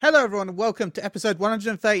Hello everyone and welcome to episode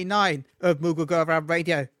 139 of Moogle Go Around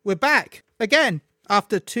Radio. We're back again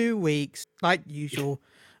after 2 weeks, like usual.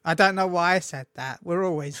 I don't know why I said that. We're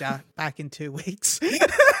always back in 2 weeks.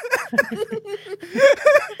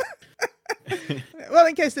 Well,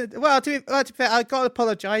 in case, to be fair, I got to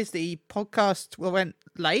apologise. The podcast went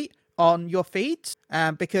late on your feeds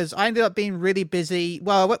because I ended up being really busy.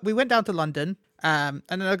 Well, we went down to London and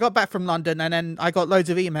then I got back from London and then I got loads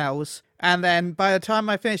of emails. And then by the time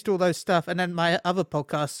I finished all those stuff and then my other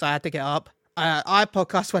podcasts I had to get up, our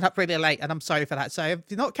podcast went up really late and I'm sorry for that. So if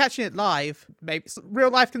you're not catching it live, maybe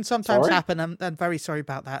real life can sometimes happen. I'm very sorry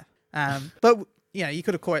about that. But, you know, you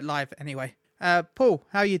could have caught it live anyway. Paul,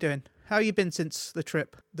 how are you doing? How have you been since the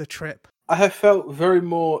trip? I have felt very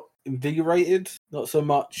more invigorated, not so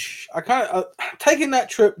much. Taking that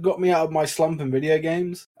trip got me out of my slump in video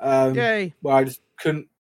games. Yay. Where I just couldn't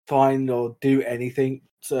find or do anything.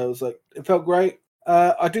 So it was like, it felt great.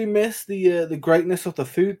 I do miss the greatness of the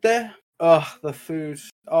food there. Oh, the food.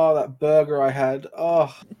 Oh, that burger I had.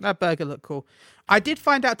 Oh, that burger looked cool. I did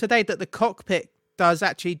find out today that the cockpit does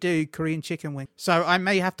actually do Korean chicken wings. So I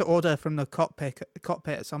may have to order from the cockpit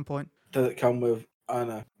at some point. Does it come with? I don't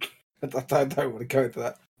know. I don't want to go into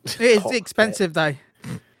that. It is expensive though. I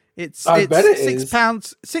bet it £6. is.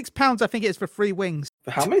 £6 I think it is for 3 wings.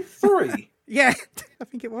 For how many? 3? Yeah, I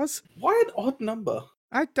think it was. Why an odd number?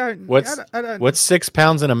 I don't. What's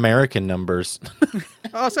 £6 in American numbers?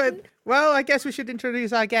 Also, well, I guess we should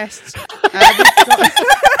introduce our guests.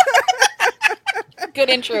 Good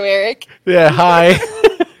intro, Eric. Yeah, hi.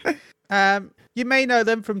 You may know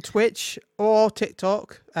them from Twitch or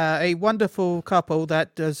TikTok. A wonderful couple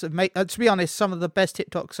that does make, to be honest, some of the best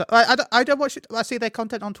TikToks. I don't watch it. I see their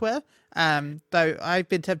content on Twitter. Though I've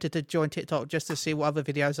been tempted to join TikTok just to see what other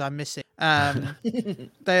videos I'm missing.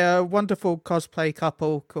 They're a wonderful cosplay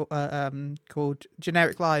couple called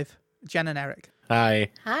JenandEricLive. Jen and Eric. Hi.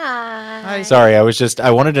 Hi. Sorry,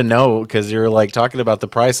 I wanted to know because you were like talking about the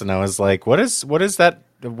price, and I was like, what is that?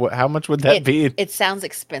 How much would that be? It sounds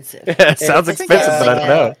expensive. It sounds expensive, but I don't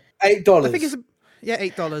know. $8. I think it's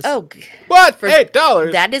 $8. Oh, What?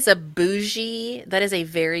 $8? that is a bougie. That is a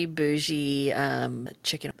very bougie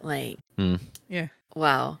chicken. Like, Yeah.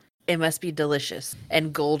 wow, it must be delicious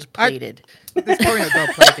and gold plated. It's probably not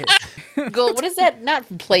gold-plated. Gold. What is that? Not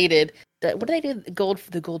plated. What do they do? Gold.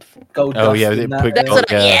 Gold Oh, yeah, dust they in put that. gold-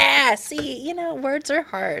 Yeah. See, words are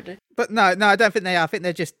hard. But no, I don't think they are. I think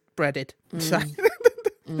they're just breaded. So,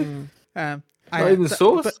 Not even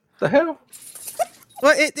sauce? But, The hell?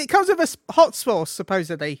 well, it comes with a hot sauce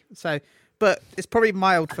supposedly. So, but it's probably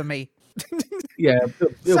mild for me. Yeah,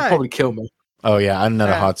 it'll So- probably kill me. Oh yeah, I'm not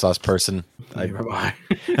a hot sauce person. Neither am I.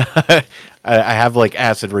 I have like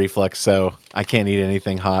acid reflux, so I can't eat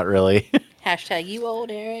anything hot really. Hashtag you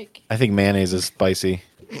old Eric. I think mayonnaise is spicy.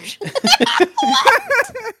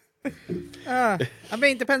 I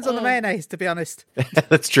mean, depends on the mayonnaise, to be honest.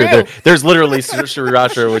 That's true. True. There's literally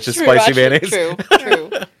sriracha, which is spicy mayonnaise. True.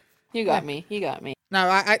 You got me. No,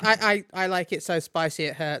 I like it so spicy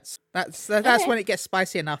it hurts. That's when it gets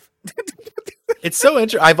spicy enough. It's so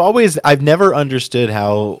interesting. I've never understood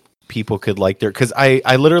how people could like because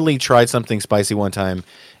I literally tried something spicy one time,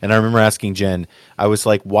 and I remember asking Jen, I was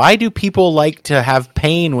like, why do people like to have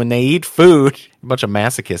pain when they eat food? A bunch of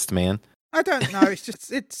masochists, man. I don't know.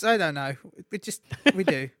 I don't know. We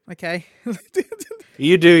do. Okay.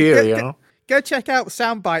 You do you know. Go check out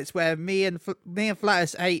sound bites where me and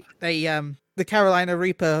Flatus ate the Carolina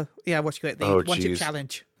Reaper. Yeah, what you call it? The one chip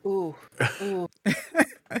challenge. Ooh.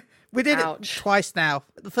 We did Ouch. it twice now.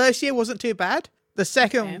 The first year wasn't too bad. The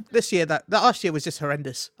second this year, the last year was just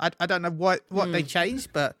horrendous. I don't know what they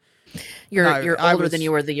changed, but You're older than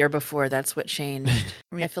you were the year before. That's what changed.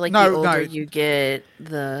 I feel like the older you get,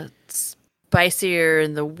 the spicier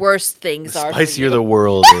and the worse things are. Spicier the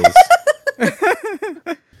world is.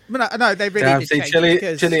 No, they really Damn, did see,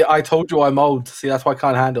 change. Chili, I told you I'm old. See, that's why I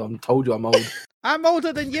can't handle it. I told you I'm old. I'm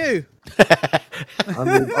older than you. I'm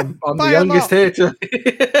the By a youngest lot. here. Chili.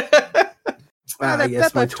 They're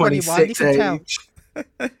Yes, my both 21, you 26 can tell. age.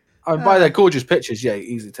 By their gorgeous pictures, yeah,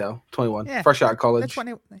 easy tell. 21, Yeah. fresh out of They're college.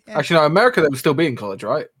 20. Yeah, Actually, no, America, they would still be in college,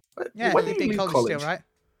 right? yeah, When they did you did leave college still, right?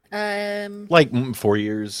 Like 4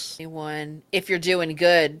 years. 21. If you're doing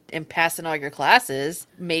good and passing all your classes,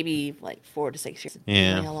 maybe like 4 to 6 years.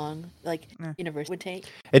 Yeah. How long university would take?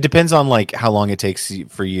 It depends on like how long it takes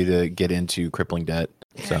for you to get into crippling debt.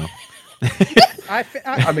 So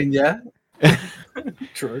I mean, yeah.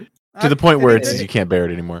 True. to the point where in you can't bear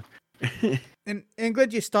it anymore. In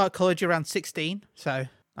England, you start college around 16. So,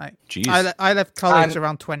 like, Jeez. I left college And-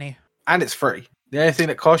 around 20. And it's free. The only thing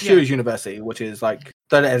that costs you is university, which is like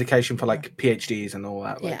further education for like PhDs and all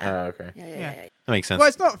that. Like. Yeah. Okay. Yeah. That makes sense. Well,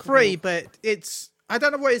 it's not free, but I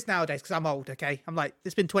don't know what it is nowadays because I'm old, okay? I'm like,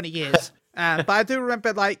 it's been 20 years. But I do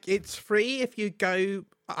remember, like, it's free if you go,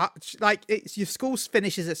 your school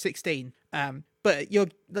finishes at 16. But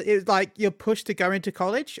it's like you're pushed to go into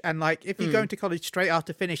college. And like, if you go into college straight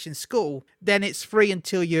after finishing school, then it's free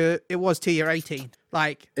until you're 18.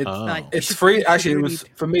 Like, it's free. Actually,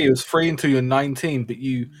 for me, it was free until you're 19. But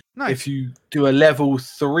if you do a level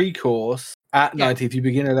 3 course at 19, if you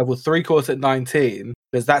begin a level 3 course at 19,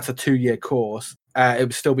 because that's a 2-year course, it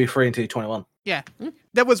would still be free until you're 21. Yeah,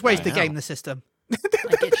 there was ways to game the system. I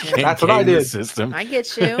get you. That's what I did. I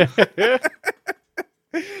get you.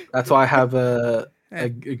 That's why I have a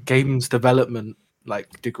games development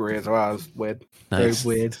like degree as well. It's weird. Nice.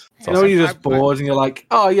 Very weird. You know, when you're just bored and you're like,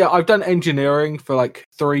 oh yeah, I've done engineering for like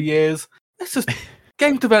 3 years. It's just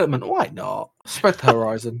game development. Why not? Spread the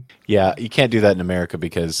horizon. Yeah, you can't do that in America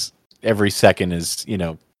because every second is,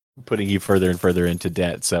 putting you further and further into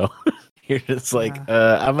debt. So you're just like,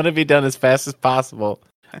 I'm going to be done as fast as possible.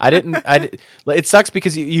 It sucks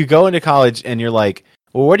because you go into college and you're like,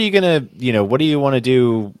 well, what are you going to, what do you want to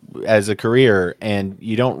do as a career? And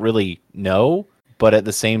you don't really know, but at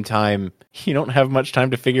the same time, you don't have much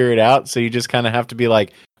time to figure it out. So you just kind of have to be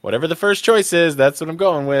like, whatever the first choice is, that's what I'm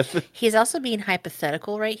going with. He's also being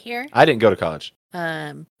hypothetical right here. I didn't go to college.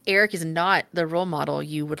 Eric is not the role model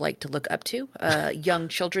you would like to look up to. Young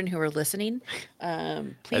children who are listening,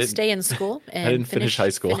 please stay in school and I didn't finish high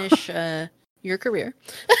school. Finish your career.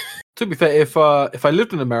 To be fair, if I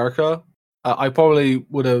lived in America, I probably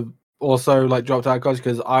would have also like dropped out of college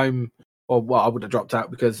because I would have dropped out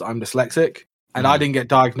because I'm dyslexic, and I didn't get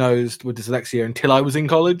diagnosed with dyslexia until I was in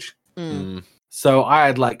college. So I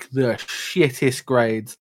had like the shittest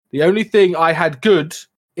grades. The only thing I had good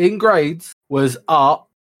in grades was art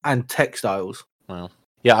and textiles. Wow.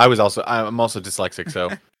 Yeah, I'm also dyslexic, so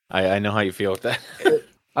I know how you feel with that.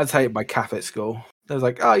 I just hated my Catholic school. I was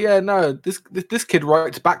like, oh yeah, no, this kid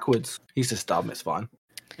writes backwards. He's just dumb. It's fine.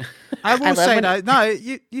 I will say though, no,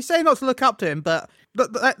 you say not to look up to him, but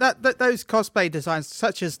those cosplay designs,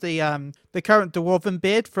 such as the current dwarven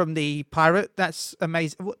beard from the pirate, that's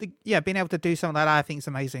amazing. Yeah, being able to do something like that, I think is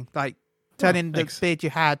amazing. Like turning the beard you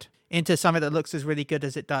had into something that looks as really good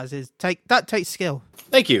as it does takes skill.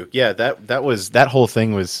 Thank you. Yeah, that whole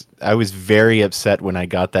thing was. I was very upset when I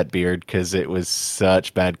got that beard because it was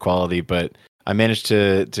such bad quality, but I managed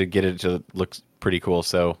to get it to look pretty cool.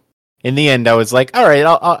 So in the end, I was like, all right,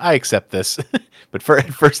 I accept this. But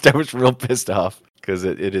at first, I was real pissed off because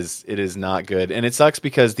it is not good, and it sucks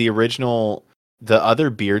because the other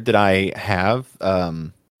beard that I have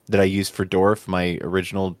that I used for Dwarf, my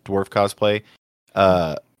original Dwarf cosplay,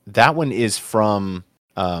 that one is from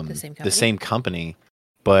the same company,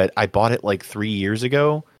 but I bought it like 3 years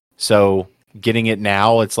ago. So getting it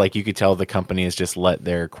now, it's like you could tell the company has just let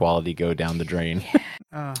their quality go down the drain.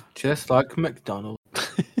 Just like McDonald's.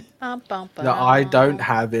 That I don't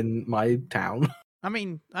have in my town. I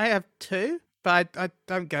mean, I have 2, but I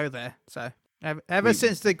don't go there. So ever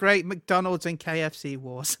since the great McDonald's and KFC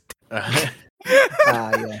wars.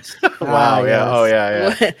 Yes. Wow. Yeah. Oh,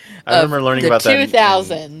 yeah. I remember learning about that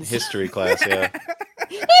 2000s in history class. Yeah.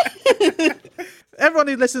 Everyone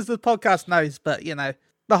who listens to the podcast knows, but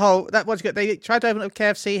they tried to open up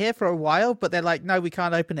KFC here for a while, but they're like, no, we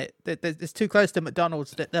can't open it. It's too close to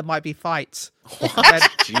McDonald's. There might be fights.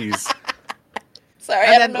 Jeez. Sorry,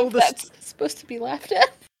 I don't know if that's supposed to be laughed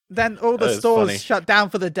at. Then all the stores shut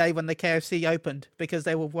down for the day when the KFC opened because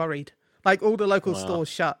they were worried. Like all the local stores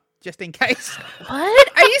shut just in case.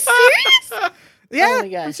 What? Are you serious? Yeah, oh my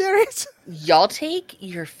gosh. I'm serious. Y'all take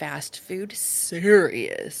your fast food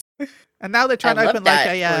serious. And now they're trying to open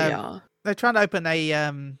they're trying to open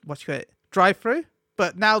a drive-through.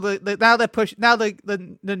 But now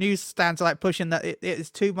the newsstands are like pushing that it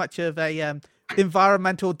is too much of a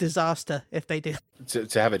environmental disaster if they do.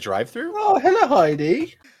 To have a drive-through? Oh, hello,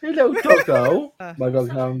 Heidi. Hello, Doggo. My dog's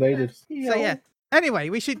now invaded. So yeah. Anyway,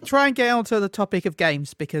 we should try and get onto the topic of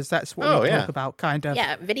games because that's what we talk about, kind of.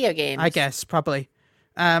 Yeah, video games. I guess probably.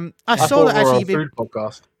 I saw that actually. Food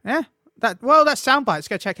podcast. Yeah. That's Soundbites.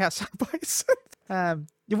 Go check out Soundbites.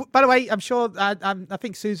 By the way, I'm sure I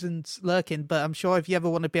think Susan's lurking, but I'm sure if you ever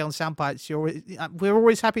want to be on Soundbites, we're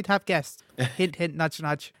always happy to have guests. Hint, hint, nudge,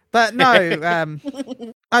 nudge. But no,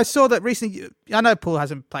 I saw that recently. I know Paul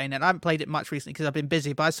hasn't played it. I haven't played it much recently because I've been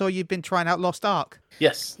busy. But I saw you've been trying out Lost Ark.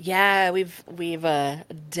 Yes. Yeah, we've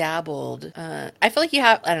dabbled. I feel like you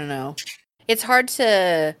have. I don't know. It's hard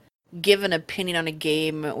to give an opinion on a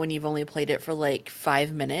game when you've only played it for like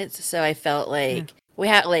 5 minutes. So I felt like we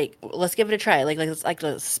have like let's give it a try.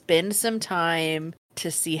 Let's spend some time to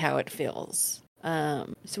see how it feels.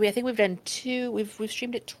 So I think we've done 2. We've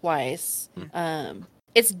streamed it twice.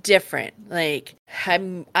 It's different. Like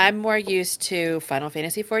I'm more used to Final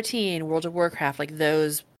Fantasy 14, World of Warcraft, like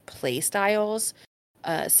those play styles.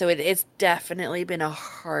 So it's definitely been a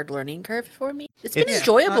hard learning curve for me. It's been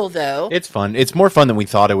enjoyable though. It's fun. It's more fun than we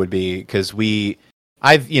thought it would be because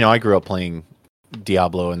I grew up playing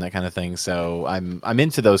Diablo and that kind of thing, so I'm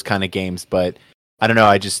into those kind of games. But I don't know.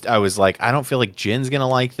 I was like, I don't feel like Jen's gonna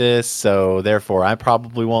like this, so therefore I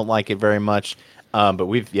probably won't like it very much. But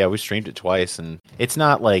we've streamed it twice, and it's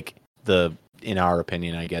not like in our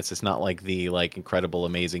opinion, I guess it's not like the like incredible,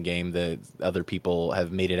 amazing game that other people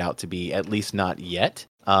have made it out to be. At least not yet.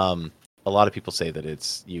 A lot of people say that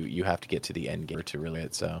it's you have to get to the end game to really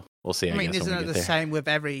it. So we'll see. I mean, isn't it the same with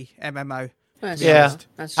every MMO? Yeah,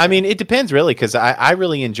 I mean, it depends really because I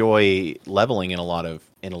really enjoy leveling in a lot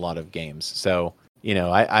of games. So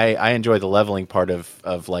I enjoy the leveling part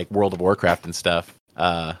of like World of Warcraft and stuff. So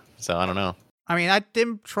I don't know. I mean, I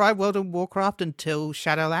didn't try World of Warcraft until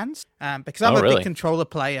Shadowlands because I'm a big controller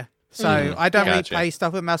player. So I don't really play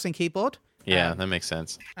stuff with mouse and keyboard. Yeah, that makes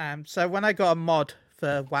sense. So when I got a mod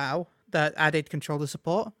for WoW that added controller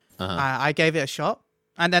support, I gave it a shot.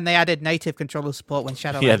 And then they added native controller support when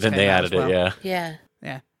Shadowlands Yeah, then came they out added as well. Yeah.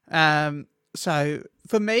 Yeah. So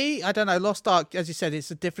for me, I don't know, Lost Ark, as you said,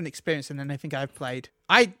 it's a different experience than anything I've played.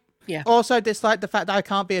 I also dislike the fact that I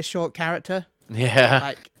can't be a short character.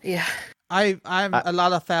 Yeah. I'm a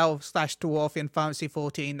Lalafell/dwarf in Fantasy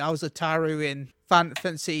 14. I was a Taru in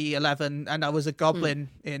Fantasy 11, and I was a goblin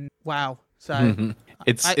in WoW. So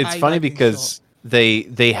it's funny because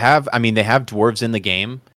they have dwarves in the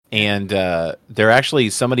game, and they're actually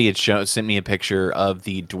somebody had sent me a picture of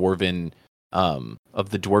the dwarven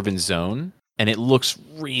zone, and it looks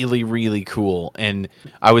really, really cool. And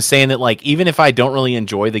I was saying that like even if I don't really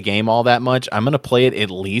enjoy the game all that much, I'm gonna play it at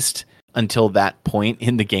least until that point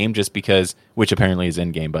in the game, just because, which apparently is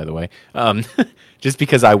in game, by the way, just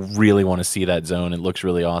because I really want to see that zone. It looks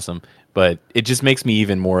really awesome, but it just makes me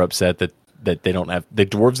even more upset that they don't have the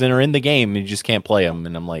dwarves that are in the game and you just can't play them.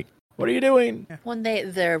 And I'm like, what are you doing? When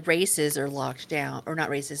their races are locked down, or not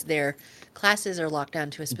races, their classes are locked down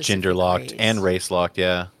to a specific gender locked race. And race locked.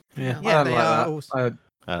 Yeah. I don't like that.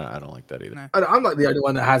 I don't like that either. No. I'm like the only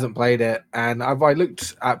one that hasn't played it, and I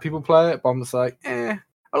looked at people play it, but I'm just like,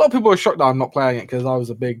 A lot of people are shocked that I'm not playing it because I was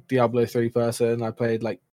a big Diablo 3 person. I played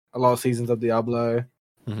like a lot of seasons of Diablo.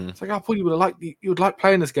 It's like, I thought you would like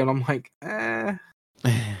playing this game. I'm like,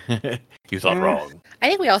 You thought wrong. I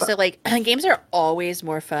think we also like games are always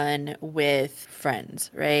more fun with friends,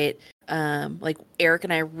 right? Like Eric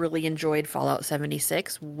and I really enjoyed Fallout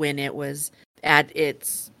 76 when it was at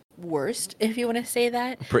its worst, if you want to say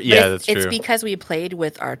that. Yeah, that's true. It's because we played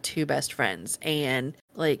with our 2 best friends, and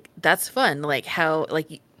like that's fun. Like how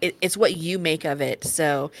like it's what you make of it.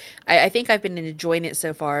 So I think I've been enjoying it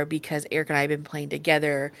so far because Eric and I have been playing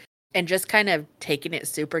together and just kind of taking it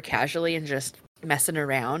super casually and just messing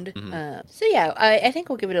around. So yeah, I think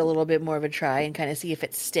we'll give it a little bit more of a try and kind of see if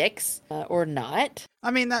it sticks or not.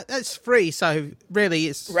 I mean that's free, so really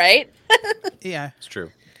it's right. Yeah, it's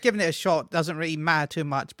true. Giving it a shot doesn't really matter too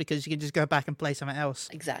much because you can just go back and play something else.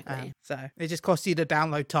 Exactly. So it just costs you the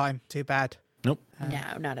download time. Too bad. Nope.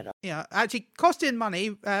 No, not at all. Yeah, actually costing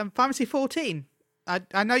money. Fantasy 14.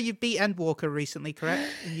 I know you beat Endwalker recently, correct?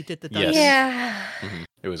 And you did the dungeon. Yeah.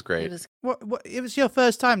 It was great. What? It was your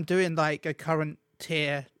first time doing like a current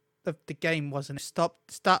tier of the game, wasn't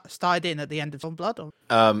it? Started in at the end of Stormblood? Or?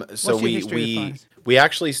 So we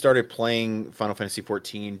actually started playing Final Fantasy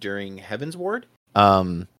 14 during Heaven's Ward.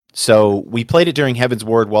 So we played it during Heaven's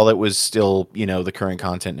Ward while it was still, the current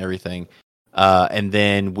content and everything. And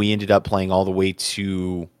then we ended up playing all the way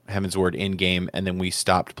to Heaven's Ward in game, and then we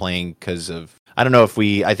stopped playing because of I don't know if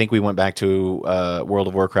I think we went back to World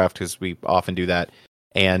of Warcraft because we often do that,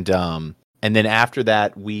 and then after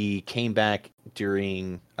that we came back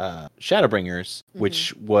during Shadowbringers,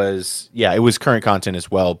 which was it was current content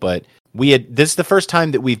as well, but this is the first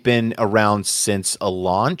time that we've been around since a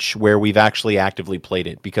launch where we've actually actively played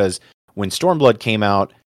it, because when Stormblood came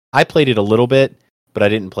out, I played it a little bit, but I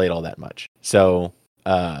didn't play it all that much. So,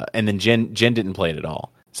 and then Jen didn't play it at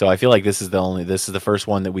all. So I feel like this is the first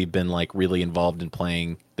one that we've been like really involved in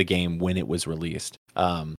playing the game when it was released.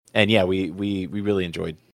 And yeah, we really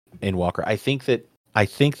enjoyed Endwalker. I think that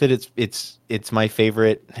it's my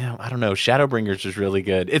favorite. I don't know. Shadowbringers is really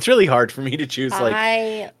good. It's really hard for me to choose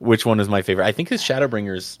which one is my favorite. I think it's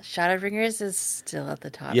Shadowbringers. Shadowbringers is still at the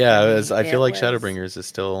top. Yeah, I feel like Shadowbringers is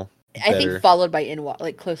still better. I think followed by Endwalker,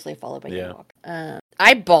 like closely followed by Endwalker.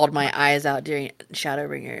 I bawled my eyes out during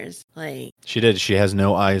Shadowbringers. Like, She did. She has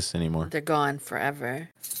no eyes anymore. they're gone forever.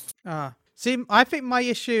 See, I think my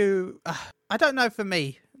issue, I don't know for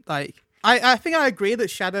me. Like, I think I agree that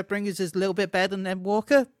Shadowbringers is a little bit better than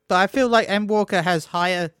Endwalker, but I feel like Endwalker has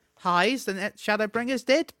higher highs than Shadowbringers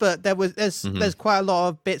did, but there's quite a lot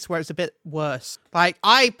of bits where it's a bit worse. Like,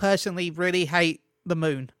 I personally really hate the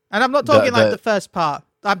moon. And I'm not talking like the first part.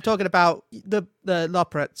 I'm talking about the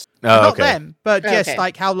Loporrits. Not them, but just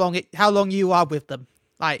like how long you are with them.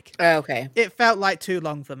 Like, it felt like too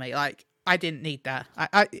long for me. Like, I didn't need that.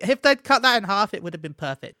 If they'd cut that in half, it would have been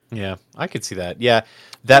perfect. Yeah, I could see that. Yeah,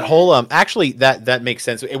 that whole actually that makes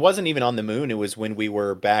sense. It wasn't even on the moon. It was when we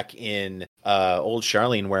were back in old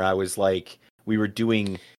Charlene, where I was like, we were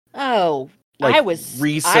doing. Like, I was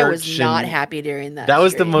not happy during that. That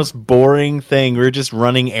was the most boring thing. We were just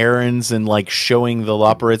running errands and like showing the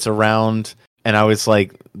Loporrits around, and I was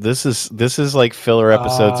like, "This is like filler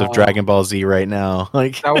episodes of Dragon Ball Z right now."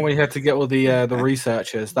 Like that one we had to get all the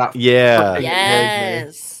researchers. That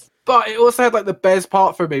yes. But it also had like the best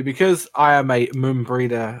part for me because I am a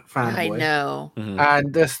Moonbreeder fanboy. I know,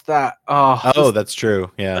 and just that. That's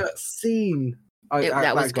true. Yeah, that scene.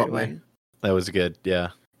 That was a good one. Me. That was good. Yeah.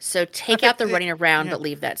 So take out the running around, but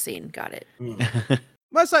leave that scene. Got it.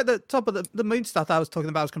 Well, it's like the top of the moon stuff I was talking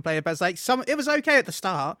about. I was complaining about. It's like it was okay at the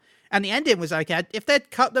start, and the ending was okay. If they'd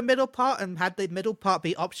cut the middle part and had the middle part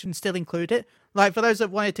be option still included, like for those that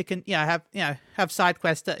wanted to, have side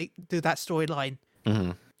quests that do that storyline.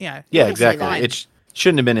 Yeah, exactly. It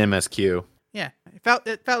shouldn't have been MSQ. Yeah,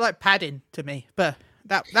 it felt like padding to me, but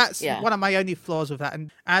that's one of my only flaws with that, and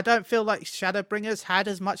I don't feel like Shadowbringers had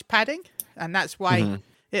as much padding, and that's why.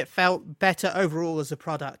 It felt better overall as a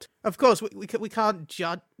product. Of course, we can't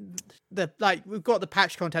judge we've got the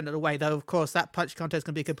patch content of the way, though. Of course, that patch content is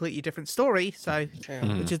going to be a completely different story. So,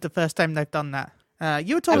 which is the first time they've done that.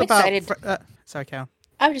 You were talking about. Sorry, Cal.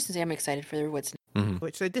 I was just going to say I'm excited for what's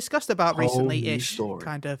which they discussed about recently-ish,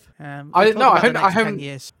 kind of.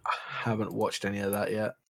 I haven't watched any of that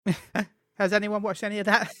yet. Has anyone watched any of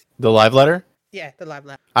that? The live letter. Yeah, the live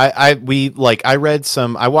letter. I read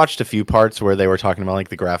I watched a few parts where they were talking about like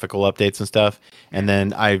the graphical updates and stuff, and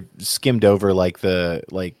then I skimmed over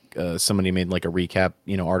somebody made like a recap,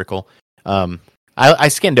 article. I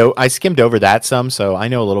skimmed over that some, so I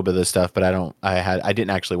know a little bit of this stuff, but I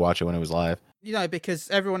didn't actually watch it when it was live. Because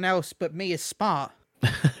everyone else but me is smart.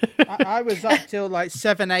 I was up till like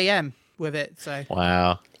 7 a.m. with it, so.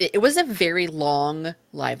 Wow. It was a very long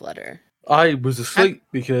live letter. I was asleep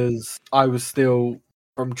because I was still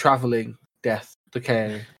from traveling, death,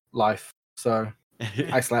 decay, life. So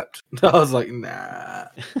I slept. I was like, nah.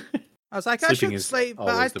 I was like, I should sleep, but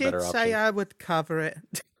I did say I would cover it.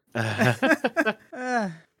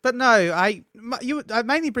 But no, I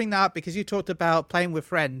mainly bring that up because you talked about playing with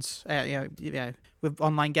friends, with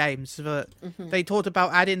online games. But they talked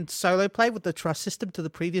about adding solo play with the trust system to the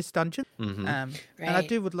previous dungeon, and I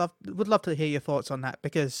would love to hear your thoughts on that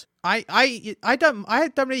because I don't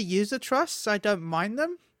really use the trusts. I don't mind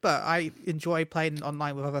them, but I enjoy playing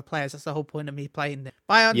online with other players. That's the whole point of me playing them.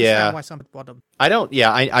 But I understand why some would want them. I don't.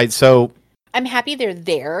 Yeah, I'm happy they're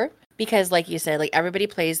there. Because, like you said, like everybody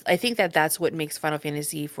plays. I think that's what makes Final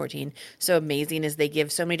Fantasy XIV so amazing. Is they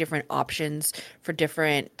give so many different options for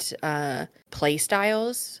different play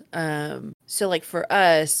styles. So, like for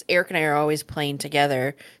us, Eric and I are always playing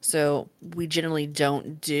together. So we generally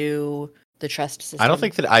don't do the trust system. I don't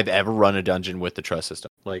think that I've ever run a dungeon with the trust system.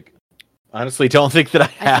 Like, honestly, don't think that I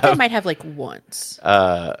have. I think I might have like once.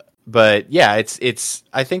 But yeah, it's.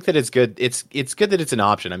 I think that it's good. It's good that it's an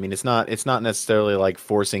option. I mean, it's not necessarily like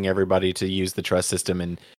forcing everybody to use the trust system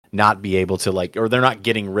and not be able to or they're not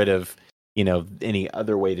getting rid of any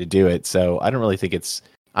other way to do it. So I don't really think it's.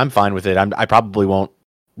 I'm fine with it. I probably won't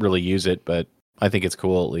really use it, but I think it's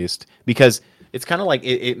cool at least because it's kind of like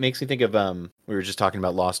it makes me think of we were just talking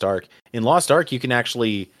about Lost Ark. In Lost Ark, you can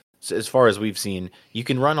actually, as far as we've seen, you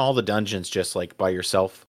can run all the dungeons just like by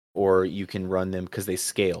yourself. Or you can run them because they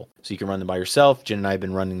scale. So you can run them by yourself. Jen and I have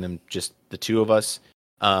been running them just the two of us.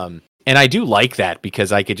 And I do like that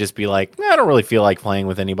because I could just be like, I don't really feel like playing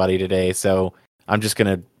with anybody today. So I'm just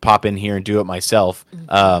going to pop in here and do it myself.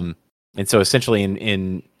 And so essentially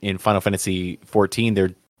in Final Fantasy 14,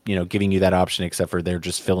 they're, giving you that option, except for they're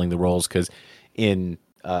just filling the roles. Because in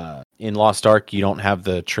Lost Ark, you don't have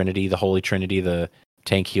the Trinity, the Holy Trinity, the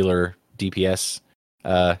tank healer DPS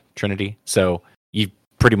Trinity. So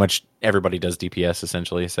pretty much everybody does DPS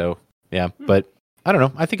essentially. So yeah, but I don't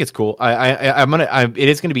know. I think it's cool. It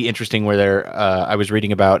is going to be interesting where I was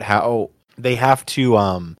reading about how they have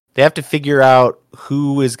to figure out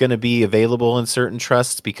who is going to be available in certain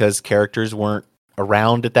trusts because characters weren't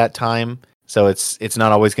around at that time. So it's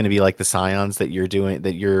not always going to be like the Scions that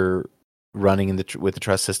you're running with the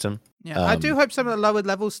trust system. Yeah, I do hope some of the lower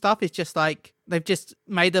level stuff is just like they've just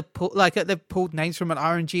made they've pulled names from an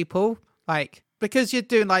RNG pool, like because you're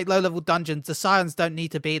doing like low level dungeons, the Scions don't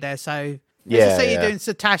need to be there. So let's just say you're doing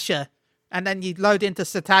Satasha, and then you load into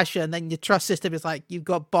Satasha, and then your trust system is like you've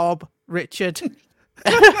got Bob, Richard.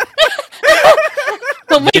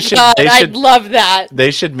 Oh my god, I'd love that. They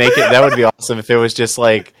should make it. That would be awesome if it was just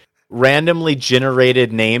like randomly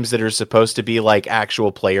generated names that are supposed to be like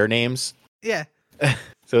actual player names. Yeah.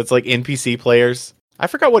 So it's like NPC players. I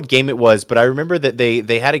forgot what game it was, but I remember that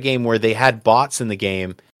they had a game where they had bots in the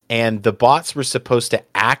game, and the bots were supposed to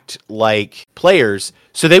act like players,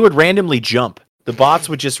 so they would randomly jump. The bots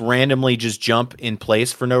would just randomly jump in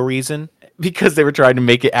place for no reason because they were trying to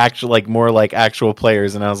make it actually like more like actual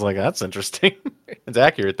players, and I was like, that's interesting. It's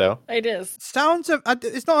accurate though. It is. Sounds of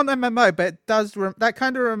it's not an MMO, but it does. That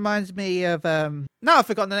kind of reminds me of No, I've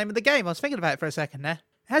forgotten the name of the game. I was thinking about it for a second there.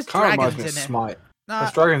 It has dragons in it. Smite. No,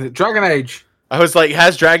 It's dragons. Dragon Age. I was like,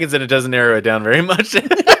 has dragons and it doesn't narrow it down very much.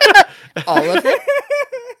 All of it.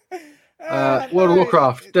 World of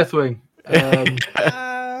Warcraft. Deathwing.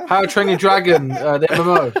 How to Train Your Dragon. The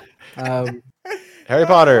MMO. Harry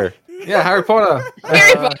Potter. Yeah, Harry Potter.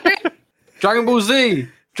 Harry Potter. Dragon Ball Z.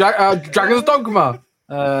 Dragon's Dogma.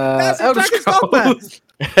 That's Elder Dragon's Scrolls.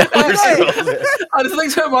 I just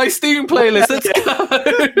linked to my Steam playlist. Let's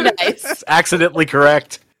go. Nice. Accidentally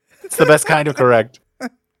correct. It's the best kind of correct.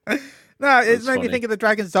 No, it That's made me funny. think of the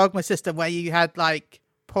Dragon's Dogma system where you had like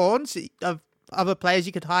pawns of other players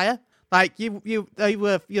you could hire. Like they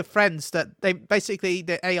were your friends that they basically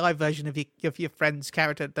the AI version of your friend's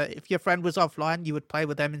character. That if your friend was offline, you would play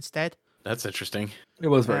with them instead. That's interesting. It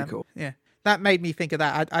was very cool. Yeah, that made me think of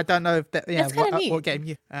that. I don't know if that. Yeah, That's kinda neat. what game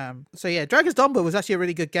you. So yeah, Dragon's Dogma was actually a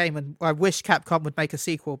really good game, and I wish Capcom would make a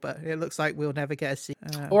sequel, but it looks like we'll never get a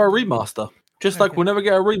sequel. Or a remaster. Just like we'll never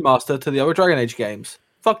get a remaster to the other Dragon Age games.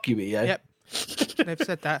 Fuck you, EA. Yep, they've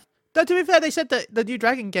said that. Though, to be fair, they said that the new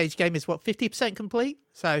Dragon Age game is what 50% complete.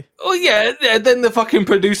 So Oh yeah, then the fucking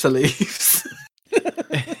producer leaves.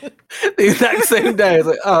 The exact same day. It's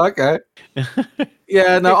like, oh, okay.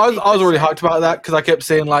 Yeah, no, I was already hyped about that because I kept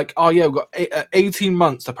saying like, oh yeah, we've got 18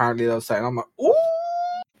 months apparently they were saying. I'm like, ooh.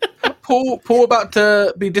 Paul about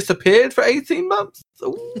to be disappeared for 18 months?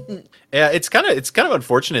 Ooh. Yeah, it's kind of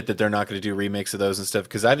unfortunate that they're not going to do remakes of those and stuff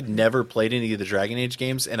because I've never played any of the Dragon Age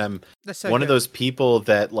games, and I'm that's so one of good. those people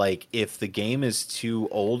that like if the game is too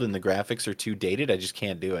old and the graphics are too dated, I just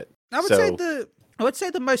can't do it. I would say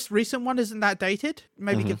the most recent one isn't that dated.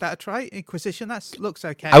 Maybe give that a try. Inquisition, that looks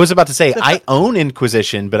okay. I was about to say I own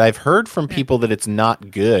Inquisition, but I've heard from people that it's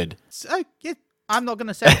not good. So, yeah, I'm not going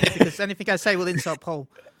to say it because anything I say will insult Paul.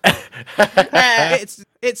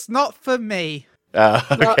 It's not for me.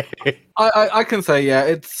 Okay. I can say yeah,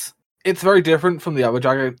 it's very different from the other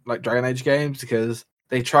Dragon Age games because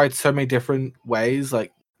they tried so many different ways.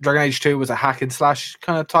 Like Dragon Age 2 was a hack and slash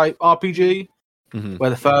kind of type RPG, where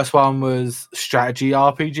the first one was strategy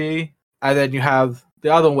RPG, and then you have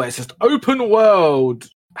the other one where it's just open world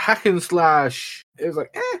hack and slash. It was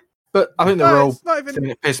like but I think the real it's not even. thing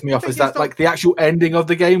that pissed me off think is it's that not- like the actual ending of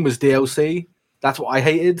the game was DLC. That's what I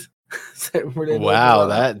hated. So it really annoyed me Wow,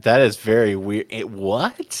 about that is very weird.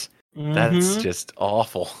 What? That's Mhm. just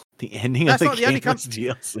awful. The ending That's of not the the only game was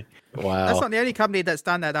DLC. Wow. That's not the only company that's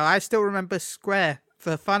done that though. I still remember Square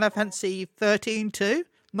for Final Fantasy 13 2.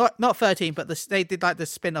 Not 13, but they did like the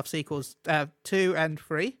spin-off sequels 2 and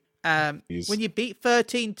 3. Jeez. When you beat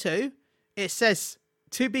 13 2, it says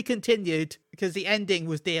to be continued because the ending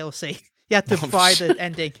was DLC. You had to buy the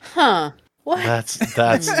ending. Huh. What?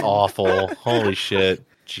 That's awful. Holy shit.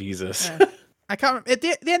 Jesus. I can't remember. At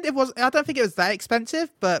the end, it was. I don't think it was that expensive,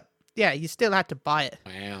 but yeah, you still had to buy it.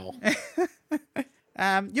 Wow. You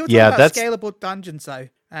were talking Yeah, about that's- scalable dungeons, though.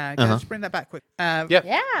 Can I just bring that back quick? Yeah.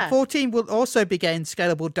 Yeah. 14 will also begin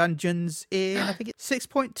scalable dungeons in, I think it's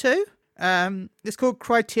 6.2. It's called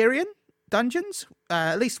Criterion Dungeons.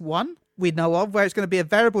 At least one we know of, where it's going to be a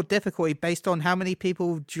variable difficulty based on how many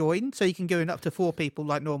people join. So you can go in up to 4 people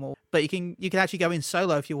like normal, but you can actually go in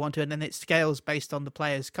solo if you want to, and then it scales based on the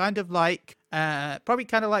players. Kind of like, probably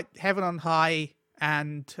kind of like Heaven on High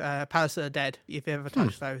and Palace of the Dead, if you ever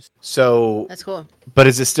touched those. So, That's cool. but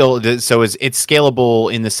is it still? So is it's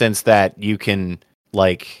scalable in the sense that you can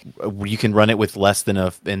run it with less than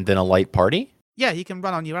a light party? Yeah, you can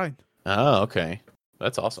run on your own. Oh, okay,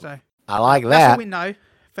 that's awesome. So I like that's all that. we know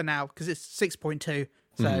for now because it's 6.2.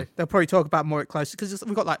 So they'll probably talk about more at closer because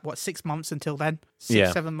we've got like 6 months until then,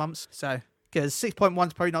 7 months. So because 6.1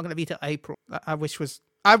 is probably not going to be till April. I wish was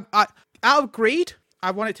I out of greed.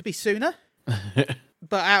 I want it to be sooner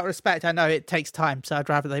But out of respect, I know it takes time, so I'd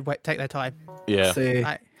rather they take their time. Yeah. See,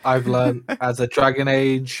 Like, I've learned as a Dragon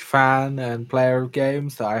Age fan and player of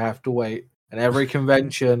games that I have to wait. And every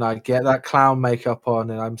convention, I get that clown makeup on,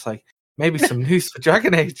 and I'm just like, maybe some news for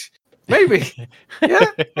Dragon Age. Maybe. Yeah.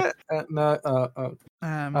 No.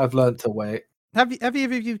 I've learned to wait. have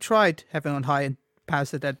you tried Heaven on High and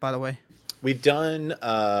Palace of the Dead, by the way? We've done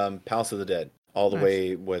Palace of the Dead all the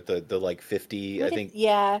way with the like 50. I think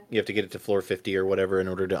Yeah. you have to get it to floor 50 or whatever in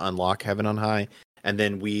order to unlock Heaven on High. And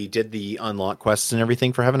then we did the unlock quests and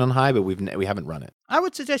everything for Heaven on High, but we haven't run it. I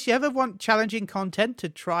would suggest you ever want challenging content to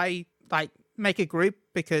try, like, make a group,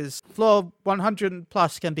 because floor 100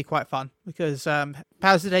 plus can be quite fun, because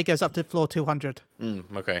Palace of the Day goes up to floor 200.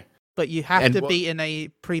 Okay. But you have to be in a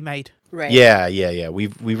pre-made. Right. Yeah.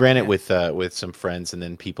 We ran it with some friends and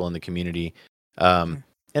then people in the community.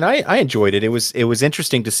 And I enjoyed it. It was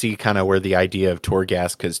interesting to see kind of where the idea of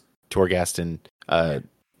Torghast, because Torghast and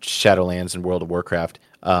Shadowlands and World of Warcraft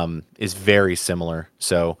is very similar.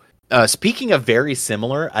 So speaking of very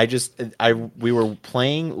similar, we were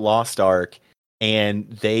playing Lost Ark, and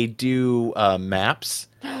they do maps.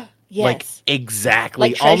 Yes. Like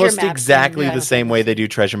exactly, Like treasure almost maps exactly in the same way they do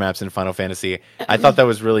treasure maps in Final Fantasy. I thought that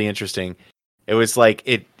was really interesting. It was like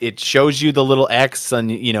it shows you the little X on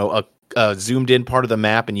a zoomed in part of the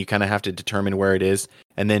map, and you kind of have to determine where it is.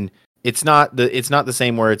 And then it's not the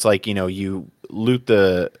same where it's like you loot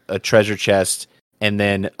a treasure chest, and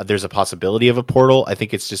then there's a possibility of a portal. I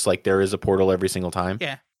think it's just like there is a portal every single time.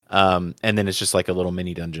 Yeah. And then it's just like a little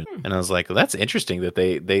mini dungeon. And I was like, well, that's interesting that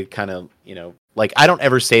they kind of, like, I don't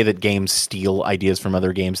ever say that games steal ideas from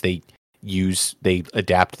other games. They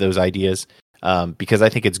adapt those ideas. Because I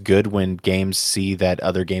think it's good when games see that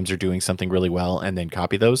other games are doing something really well and then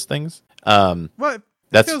copy those things. Well,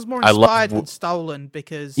 it feels more inspired than stolen,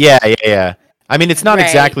 because... Yeah. I mean, it's not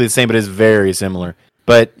exactly the same, but it's very similar.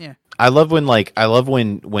 But I love when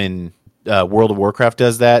World of Warcraft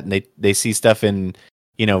does that, and they see stuff in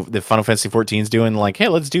the Final Fantasy 14's doing, like, hey,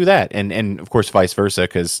 let's do that, and of course vice versa,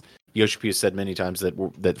 because Yoshi has said many times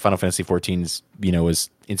that Final Fantasy 14's was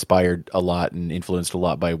inspired a lot and influenced a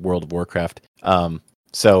lot by World of Warcraft.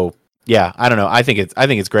 So yeah, I don't know. I think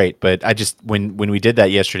it's great, but I just when we did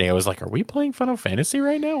that yesterday, I was like, are we playing Final Fantasy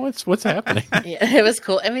right now? What's happening? Yeah, it was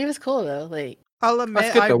cool. I mean, it was cool though. Like, I'll admit,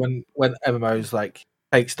 that's good though, when MMOs like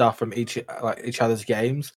take stuff from each other's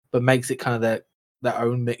games, but makes it kind of their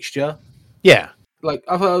own mixture. Yeah. Like,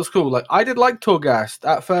 I thought it was cool. Like, I did like Torghast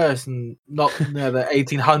at first, and not the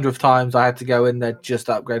 1800th times I had to go in there just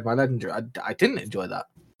to upgrade my legendary. I didn't enjoy that.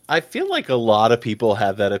 I feel like a lot of people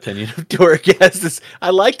have that opinion of Torghast.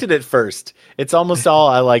 I liked it at first. It's almost all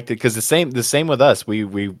I liked it, because the same with us.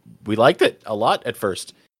 We liked it a lot at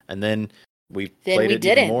first, and then we played it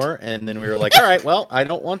even more, and then we were like, all right, well, I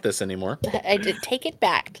don't want this anymore. I did take it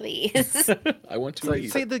back, please. I want to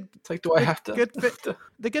leave. See, do I have to?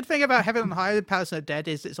 The good thing about Heaven on High and Palace of the Dead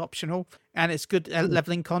is it's optional, and it's good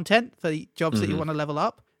leveling content for the jobs that you want to level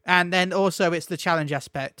up, and then also it's the challenge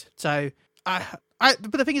aspect. So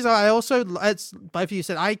but the thing is, I also, as both of you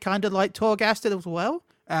said, I kind of like Torghast as well.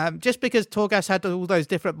 Just because Torghast had all those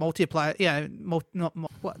different multiplier,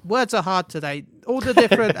 words are hard today. All the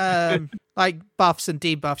different like buffs and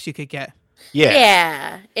debuffs you could get.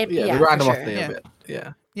 Yeah. The random off the bit.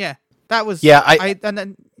 Yeah. That was and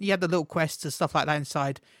then you had the little quests and stuff like that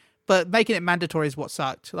inside. But making it mandatory is what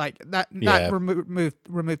sucked. Like that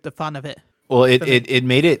removed the fun of it. Well, it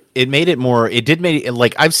made it more. It did make it,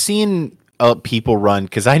 like, I've seen people run,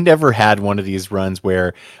 because I never had one of these runs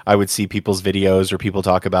where I would see people's videos or people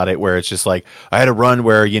talk about it, where it's just like, I had a run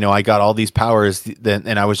where I got all these powers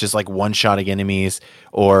and I was just like one-shotting enemies,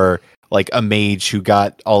 or like a mage who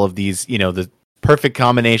got all of these, the perfect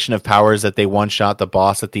combination of powers that they one-shot the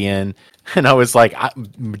boss at the end. And I was like,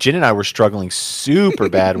 Jen and I were struggling super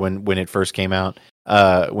bad when it first came out,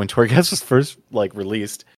 when Torghast was first like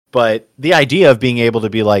released. But the idea of being able to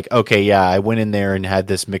be like, okay, yeah, I went in there and had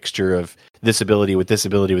this mixture of this ability with this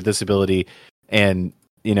ability with this ability, and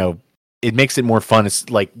it makes it more fun. It's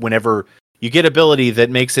like whenever you get ability that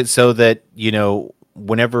makes it so that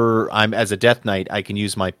whenever I'm as a Death Knight, I can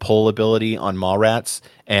use my pull ability on Maw Rats,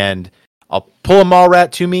 and I'll pull a Maw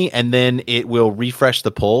Rat to me, and then it will refresh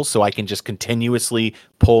the pull, so I can just continuously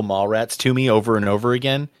pull Maw Rats to me over and over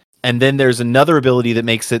again. And then there's another ability that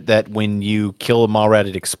makes it that when you kill a Maw Rat,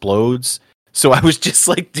 it explodes. So I was just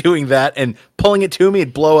like doing that and pulling it to me,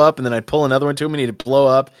 it'd blow up, and then I'd pull another one to me, and it'd blow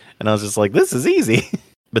up. And I was just like, this is easy.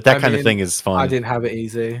 But that kind of thing is fun. I didn't have it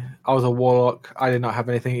easy. I was a warlock. I did not have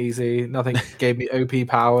anything easy. Nothing gave me OP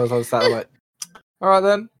powers. I was like, all right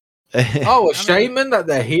then. Oh, a shaman that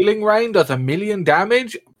their healing rain does 1,000,000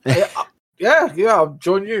 damage? Yeah, I'll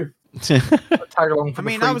join you. Tag along for I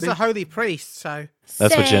mean, I was a holy priest, so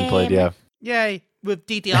That's what Jen played, yeah. yay with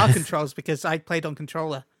DDR controls because I played on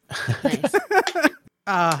controller. Nice.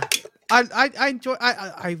 I enjoy.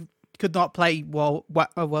 I could not play World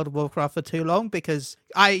of Warcraft for too long because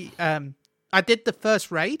I did the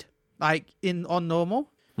first raid like on normal,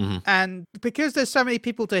 and because there's so many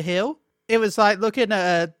people to heal, it was like looking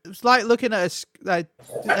at as I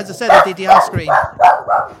said, a DDR screen.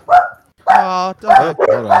 Oh,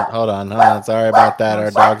 Hold on. Sorry about that.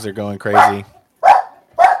 Our dogs are going crazy.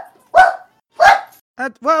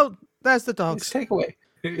 Well, there's the It's dogs. takeaway.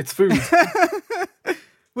 It's food.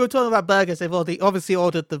 We were talking about burgers. They've obviously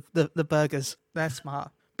ordered the burgers. They're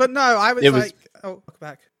smart. But no, I was look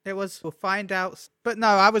back. It was, we'll find out. But no,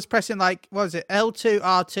 I was pressing like, what was it? L2,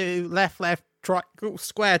 R2, left,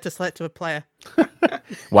 square to select to a player.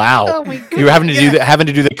 Wow. Oh my You were having to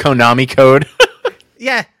do the Konami code.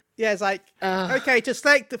 Yeah, it's like, okay, to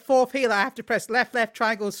select the fourth healer, I have to press left,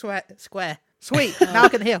 triangle, square. Sweet, now I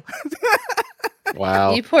can heal.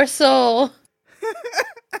 Wow. You poor soul.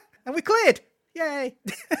 And we cleared. Yay.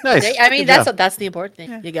 Nice. I mean, Good job. that's the important thing.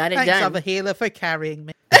 Yeah. You got it Thanks, done. other healer, for carrying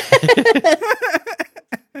me.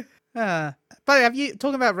 But have you,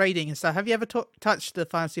 talking about raiding and stuff, have you ever touched the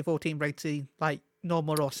Final Fantasy 14 raid scene, like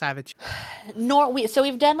normal or savage? So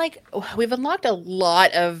we've done we've unlocked a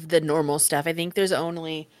lot of the normal stuff. I think there's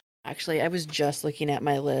only, actually, I was just looking at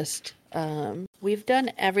my list. We've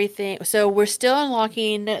done everything. So we're still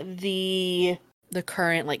unlocking the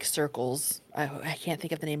current like circles. I can't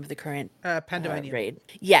think of the name of the current Pandemonium. raid.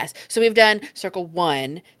 Yes. So we've done Circle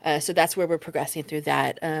 1. So that's where we're progressing through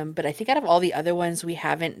that. But I think out of all the other ones, we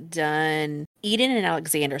haven't done Eden and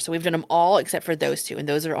Alexander. So we've done them all except for those two. And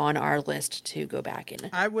those are on our list to go back in.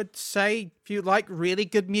 I would say if you like really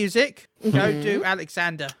good music, go do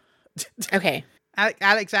Alexander. Okay.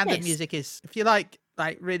 Alexander Nice. music is, if you like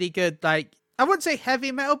really good, like, I wouldn't say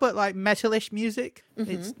heavy metal, but like metalish music,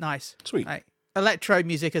 it's nice. Sweet. Like, electro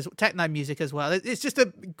music, techno music as well. It's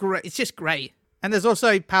just great. And there's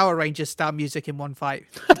also Power Rangers style music in one fight.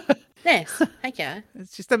 Nice. Heck yeah.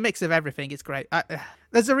 It's just a mix of everything. It's great.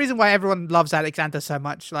 There's a reason why everyone loves Alexander so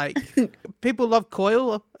much. Like, people love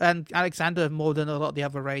Coil and Alexander more than a lot of the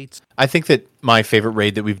other raids. I think that my favorite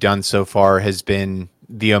raid that we've done so far has been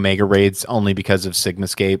the Omega raids, only because of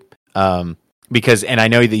Sigmascape. Because, and I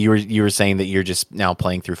know that you were saying that you're just now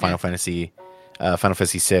playing through Final Fantasy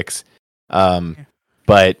 6.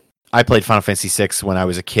 But I played Final Fantasy 6 when I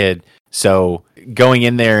was a kid, so going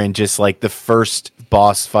in there and just like the first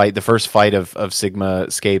boss fight, the first fight of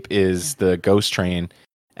Sigmascape is the Ghost Train,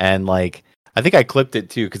 and like I think I clipped it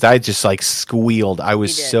too because I just like squealed. I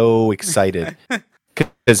was so excited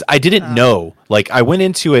because I didn't know. Like I went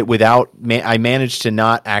into it without. I managed to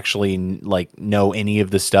not actually like know any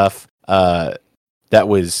of the stuff that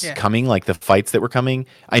was coming, like the fights that were coming.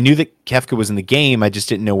 I knew that Kefka was in the game. I just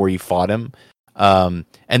didn't know where you fought him. And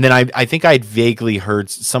then I think I'd vaguely heard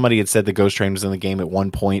somebody had said the Ghost Train was in the game at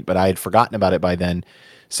one point, but I had forgotten about it by then.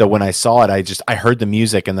 So when I saw it, I heard the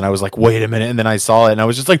music and then I was like, wait a minute. And then I saw it and I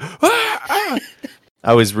was just like, ah!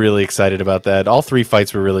 I was really excited about that. All three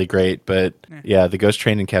fights were really great, but yeah, the Ghost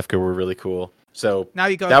Train and Kefka were really cool. So now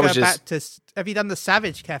you got to go back to, have you done the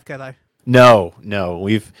Savage Kefka though? No.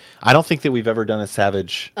 I don't think that we've ever done a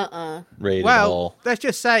Savage raid at all. Well, let's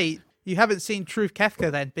just say you haven't seen True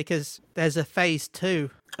Kefka then, because there's a phase 2.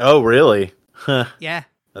 Oh, really? Huh. Yeah.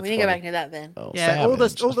 That's we need to go funny. back to that then. Oh, Yeah,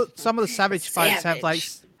 some of the Savage fights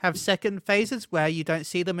Savage. have second phases where you don't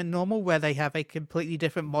see them in normal, where they have a completely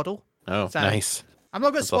different model. Oh, So, nice. I'm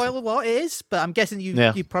not going to That's spoil awesome. what it is, but I'm guessing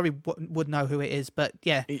you probably would know who it is. But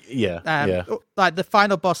yeah, Yeah. like the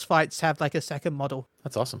final boss fights have like a second model.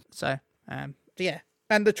 That's awesome. So yeah.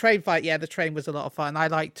 And the train fight, the train was a lot of fun.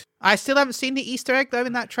 I still haven't seen the Easter egg though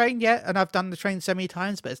in that train yet, and I've done the train so many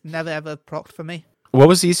times, but it's never ever procced for me. What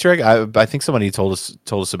was the Easter egg? I think somebody told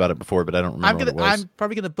us about it before, but I don't remember what it was. I'm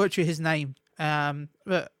probably gonna butcher his name.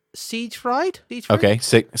 But Siegfried? Okay,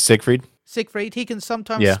 Siegfried. Siegfried. He can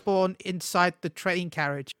sometimes spawn inside the train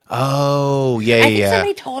carriage. Oh, yeah. I think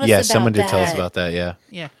somebody told us yeah, about someone did tell us that. about that. Yeah.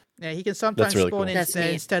 Yeah. He can sometimes really spawn cool. in That's there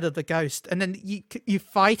neat. instead of the ghost, and then you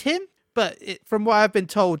fight him. But from what I've been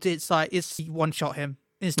told, it's like you one shot him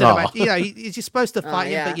instead of you're supposed to fight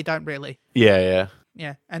him, but you don't really. Yeah.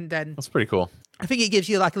 Yeah, and then That's pretty cool. I think he gives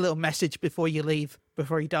you like a little message before you leave,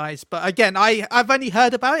 before he dies. But again, I've only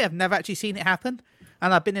heard about it. I've never actually seen it happen,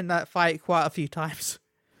 and I've been in that fight quite a few times.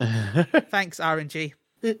 Thanks, RNG.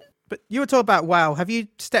 But you were talking about WoW. Have you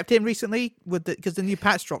stepped in recently because the new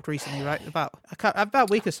patch dropped recently, right? About a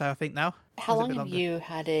week or so, I think now. How Was it a long bit have longer? you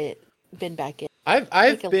had it been back in? I've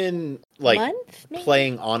Like a been like month, maybe?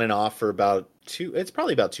 playing on and off for about it's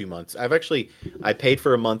probably about 2 months. I paid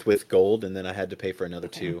for a month with gold and then I had to pay for another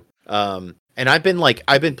two. And I've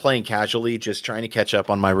been playing casually, just trying to catch up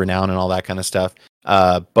on my renown and all that kind of stuff.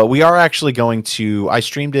 But we are actually I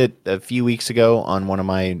streamed it a few weeks ago on one of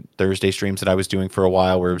my Thursday streams that I was doing for a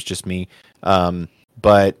while where it was just me.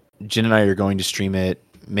 But Jen and I are going to stream it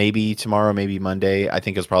maybe tomorrow, maybe Monday. I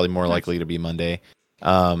think it's probably more likely to be Monday.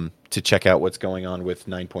 To check out what's going on with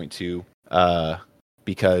 9.2.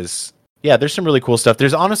 Because yeah, there's some really cool stuff.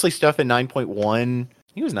 There's honestly stuff in 9.1.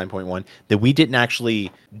 I think it was 9.1 that we didn't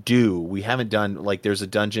actually do. We haven't done, like, there's a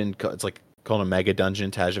dungeon. It's like called a mega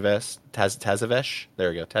dungeon, Tazavesh. There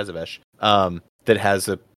we go, Tazavesh. That has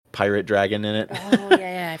a pirate dragon in it. Oh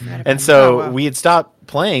yeah, I forgot about And so we had stopped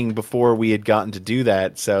playing before we had gotten to do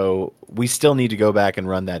that. So we still need to go back and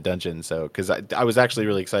run that dungeon. So because I was actually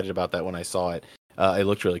really excited about that when I saw it. It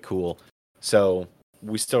looked really cool. So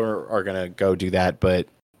we still are gonna go do that. But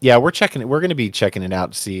yeah, we're gonna be checking it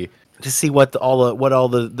out to see what all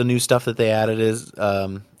the new stuff that they added is.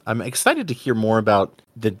 I'm excited to hear more about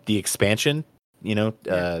the expansion.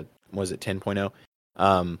 Was it 10.0?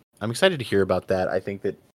 I'm excited to hear about that. I think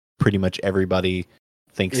that pretty much everybody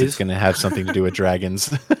thinks it's going to have something to do with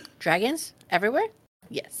dragons. Dragons everywhere?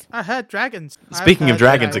 Yes. I heard dragons. Speaking of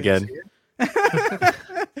dragons again.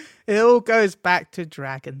 It all goes back to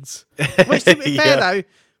dragons. Which, to be fair though,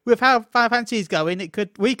 with how Final Fantasy is going,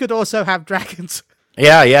 we could also have dragons.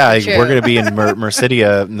 Yeah. True. We're going to be in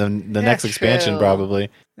Mercidia in the next expansion, true. probably.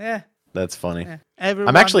 Yeah. That's funny. Yeah.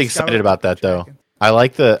 I'm actually excited about that though. I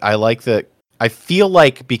like the. I feel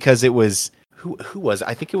like because it was who was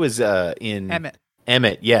I think it was in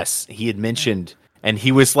Emmett. Yes, he had mentioned, and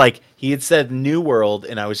he was like he had said New World,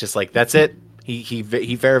 and I was just like, that's it. He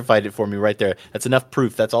verified it for me right there. That's enough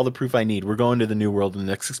proof. That's all the proof I need. We're going to the New World in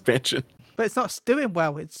the next expansion. But it's not doing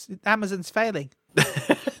well. Amazon's failing.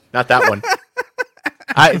 Not that one.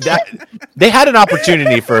 They had an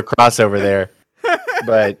opportunity for a crossover there,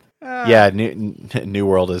 but yeah, New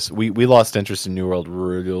World is. We lost interest in New World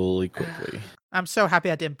really quickly. I'm so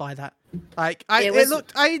happy I didn't buy that. Like I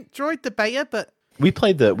enjoyed the beta, but we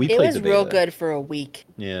played the. It was real good for a week.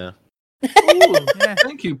 Yeah. Ooh,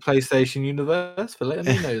 thank you, PlayStation Universe, for letting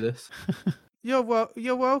me know this. You're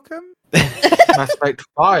welcome. Mass Effect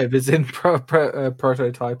 5 is in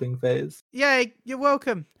prototyping phase. Yeah, you're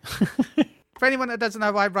welcome. For anyone that doesn't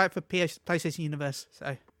know, I write for PlayStation Universe.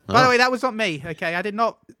 So, by the way, that was not me. Okay, I did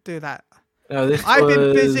not do that. No, this I've was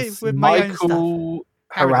been busy with my own stuff. Michael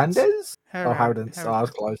Hernandez? Hernandez. Oh, I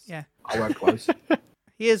was close. Yeah. I went close.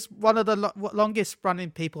 He is one of the longest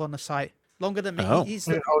running people on the site. Longer than me. Oh. He's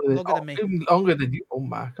longer than me. Longer than you. Oh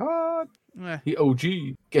my god. Yeah. He OG.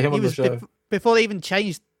 Get him on the show. Before they even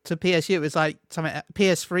changed to PSU, it was like something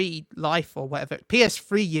PS3 Life or whatever.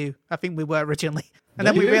 PS3U, I think we were originally. And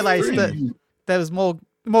then we realized that there was more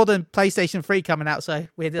than PlayStation 3 coming out, so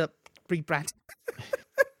we ended up rebranding.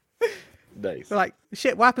 Nice. We're like,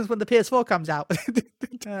 shit, what happens when the PS4 comes out?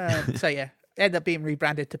 So yeah, ended up being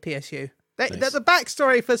rebranded to PSU. Nice. The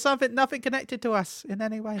backstory for nothing connected to us in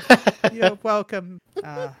any way. You're welcome.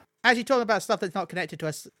 Actually, talking about stuff that's not connected to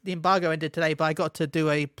us, the embargo ended today, but I got to do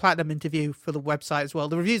a platinum interview for the website as well.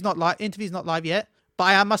 The interview's not live yet, but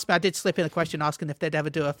I must admit, I did slip in a question asking if they'd ever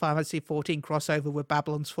do a Final Fantasy 14 crossover with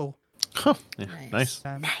Babylon's Fall. Oh, yeah, nice.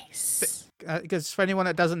 Nice. Because for anyone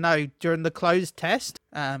that doesn't know, during the closed test,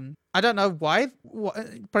 I don't know why,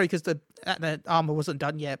 probably because the armor wasn't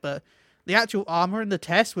done yet, but the actual armor in the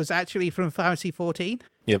test was actually from Final Fantasy 14.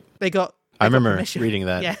 Yep. I remember permission. reading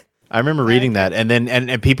that. Yeah. I remember reading that, and then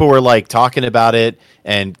and people were like talking about it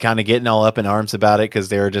and kind of getting all up in arms about it because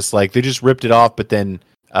they were just like they just ripped it off. But then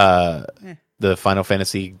the Final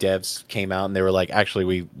Fantasy devs came out and they were like,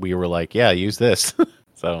 actually, we were like, yeah, use this.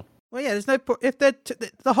 So. Well, yeah, there's no if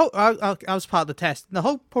the whole. I was part of the test. The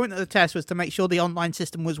whole point of the test was to make sure the online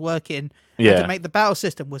system was working. Yeah. And to make the battle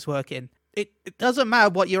system was working. It doesn't matter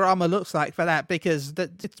what your armor looks like for that because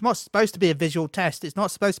it's not supposed to be a visual test. It's not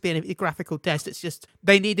supposed to be a graphical test. It's just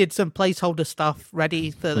they needed some placeholder stuff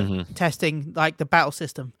ready for testing, like the battle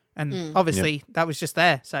system. And obviously that was just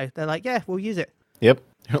there. So they're like, yeah, we'll use it. Yep.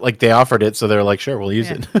 Like they offered it, so they're like, sure, we'll use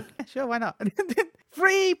it. Yeah, sure, why not?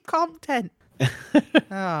 Free content.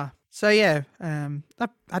 So yeah,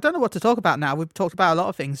 I don't know what to talk about now. We've talked about a lot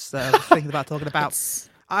of things I was thinking about talking about.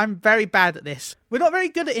 I'm very bad at this. We're not very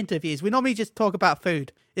good at interviews. We normally just talk about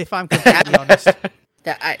food, if I'm completely honest.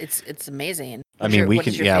 It's amazing. I mean, we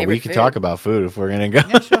can talk about food if we're gonna go.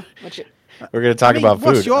 Yeah, sure. We're gonna talk about food.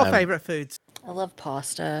 What's your favorite foods? I love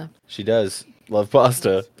pasta. She does love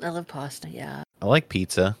pasta. I love pasta, yeah. I like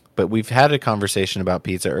pizza, but we've had a conversation about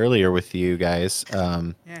pizza earlier with you guys.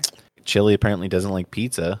 Yeah. Chili apparently doesn't like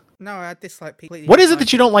pizza. No, I dislike pizza. What is it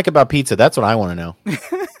that you don't like about pizza? That's what I want to know.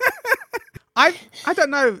 I don't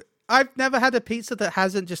know. I've never had a pizza that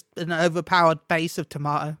hasn't just an overpowered base of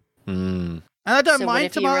tomato. Mm. And I don't So what mind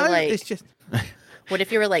if you were, tomato. like- It's just What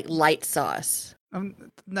if you were like light sauce? I've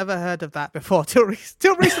never heard of that before. Till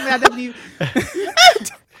recently, I never knew.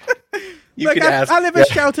 You Look, could I ask. live a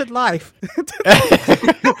sheltered life.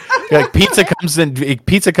 Like pizza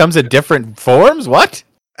comes in different forms. What?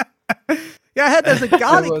 Yeah, I heard there's a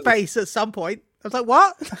garlic base at some point. I was like,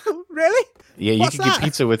 what? Really? Yeah, you What's could that? get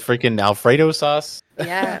pizza with freaking Alfredo sauce.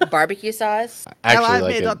 Yeah, barbecue sauce. I Hell, I actually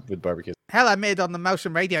like made it on- with barbecue. Hell, I made on the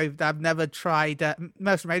Motion Radio that I've never tried.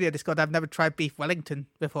 Motion Radio Discord, I've never tried beef Wellington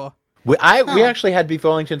before. We actually had beef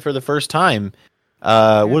Wellington for the first time.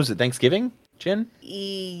 What was it? Thanksgiving, Jen?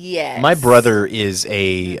 Yes. My brother is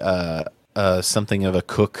a something of a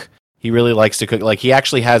cook. He really likes to cook. Like he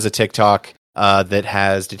actually has a TikTok that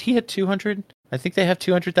has. Did he hit 200? I think they have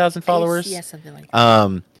 200,000 followers. Yeah, something like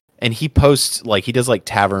that. And he posts like he does like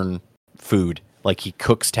tavern food. Like he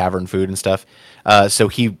cooks tavern food and stuff. So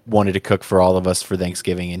he wanted to cook for all of us for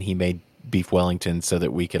Thanksgiving, and he made beef Wellington so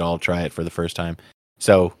that we could all try it for the first time.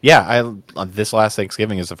 So yeah, this last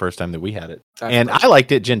Thanksgiving is the first time that we had it, and I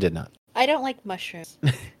liked it. Jen did not. I don't like mushrooms,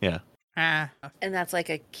 Yeah, Ah, and that's like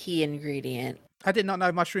a key ingredient. I did not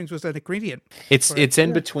know mushrooms was an ingredient. it's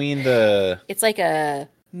in between the. It's like a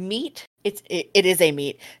meat. It is a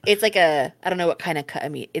meat. It's like I don't know what kind of cut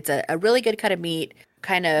of meat. It's a really good cut of meat,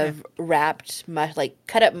 kind of wrapped, like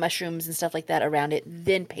cut up mushrooms and stuff like that around it,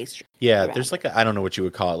 then pastry. Yeah, around there's like I don't know what you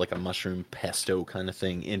would call it, like a mushroom pesto kind of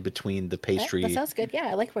thing in between the pastry. That sounds good. Yeah,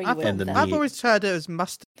 I like where you I've, went and with the that. meat. I've always heard it was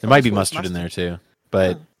mustard. There might be I always mustard in there mustard. too,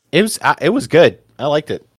 but it was good. I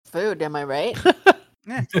liked it. Food, am I right?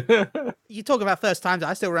 You talk about first times.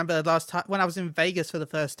 I still remember the last time when I was in Vegas for the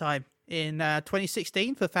first time in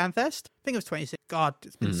 2016 for FanFest. I think it was 26. God,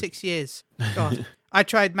 it's been 6 years. God, I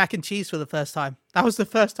tried mac and cheese for the first time. That was the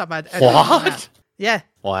first time I'd ever done that. Yeah,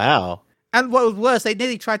 Wow. and what was worse, they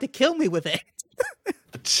nearly tried to kill me with it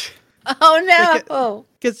Oh no!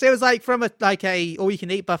 because it was like from a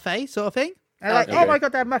all-you-can-eat buffet sort of thing. And like, Okay. oh my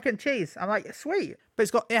god, they have mac and cheese. I'm like, sweet, but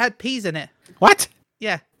it had peas in it. What?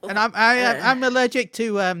 Yeah, and I'm allergic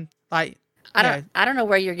to like. I don't know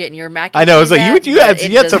where you're getting your mac. I And know, it's cheese like, you at, had- but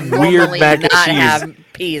it you had does some weird normally mac and not cheese. Have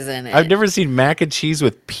peas in it. I've never seen mac and cheese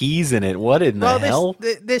with peas in it. What in the hell?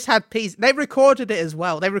 This had peas. They recorded it as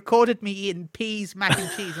well. They recorded me eating peas, mac and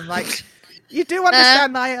cheese. I'm like, you do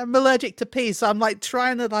understand I am allergic to peas, so I'm like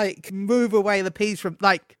trying to like move away the peas from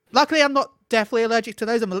like. Luckily, I'm not definitely allergic to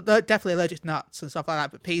those. I'm definitely allergic to nuts and stuff like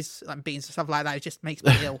that. But peas and beans and stuff like that, it just makes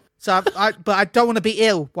me ill. So, but I don't want to be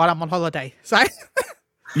ill while I'm on holiday. So,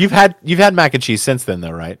 You've had mac and cheese since then,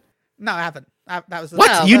 though, right? no, I haven't. That was the What?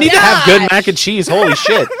 Oh, You need to have good gosh. mac and cheese. Holy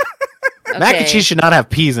shit! Mac and Okay. cheese should not have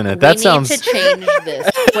peas in it. We That need sounds. to change this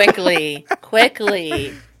quickly.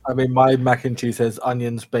 Quickly. I mean, my mac and cheese has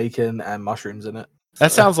onions, bacon, and mushrooms in it.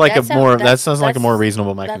 That sounds like That sounds- like a more that's-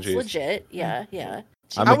 reasonable mac and That's cheese. legit. Yeah, yeah.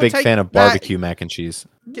 I'm I a would big take fan of that- barbecue mac and cheese.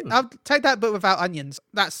 I'll take that, but without onions.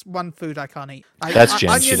 That's one food I can't eat. Like, That's Jen.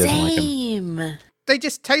 She onions, doesn't like 'em. Same. they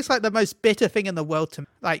just taste like the most bitter thing in the world to me.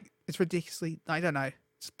 Like, it's ridiculously. I don't know.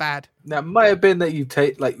 It's bad. Now, it might have been that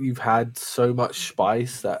you've had so much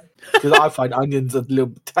spice that because I find onions a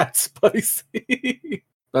little tad spicy.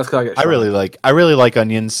 That's kind of I really like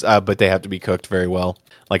onions, but they have to be cooked very well.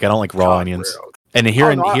 Like I don't like raw onions. And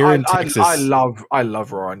here in Texas, I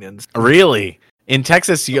love raw onions. really in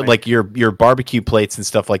Texas, you, Right. like your barbecue plates and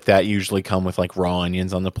stuff like that usually come with like raw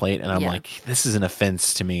onions on the plate, and I'm Yeah. like, this is an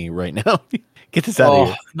offense to me right now. Get this out of Oh,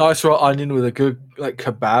 here. nice raw onion with a good like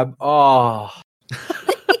kebab. Oh,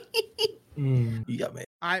 yummy.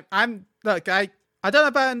 I'm look. I don't know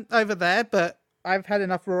about over there, but I've had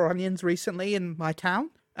enough raw onions recently in my town.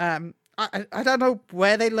 I don't know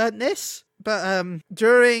where they learned this, but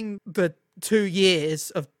during the 2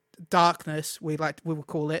 years of darkness, we will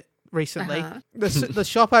call it recently, Uh-huh. the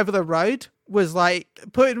shop over the road was like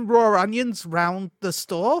putting raw onions round the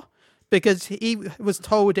store because he was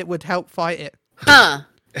told it would help fight it. Huh.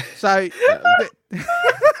 So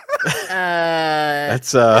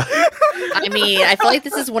That's I mean, I feel like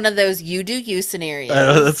this is one of those you do you scenarios.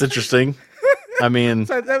 that's interesting. I mean,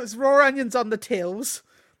 so there was raw onions on the tills.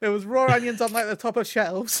 There was raw onions on like the top of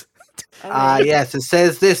shelves. Yes, it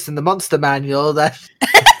says this in the monster manual that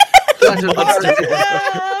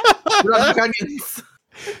onions.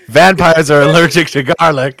 vampires are allergic to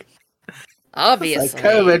garlic. Obviously.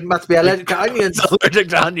 COVID must be allergic to onions. Allergic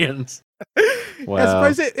to onions. I Wow.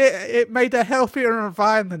 suppose it made a healthier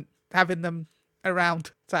environment having them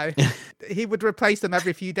around. So he would replace them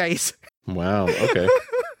every few days. Wow. Okay.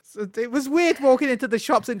 So it was weird walking into the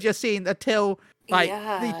shops and just seeing a till, like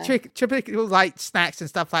the typical like snacks and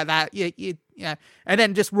stuff like that. Yeah, and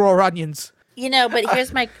then just raw onions. But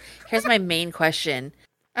here's my main question.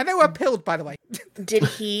 And they were peeled, by the way. Did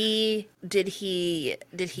he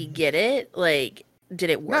get it? Like, did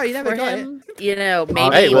it work for him? Maybe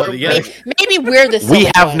maybe we're the silly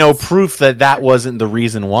we have ones. no proof that wasn't the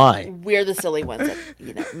reason why. We're the silly ones.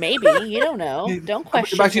 Maybe you don't know. Don't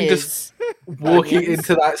question Imagine his just walking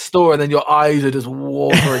into that store and then your eyes are just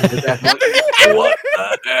watering to death. Like, what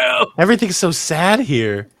the hell? Everything's so sad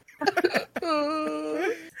here.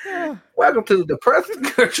 Welcome to the depressing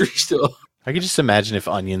grocery store. I could just imagine if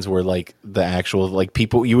onions were like the actual like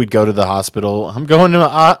people. You would go to the hospital. I'm going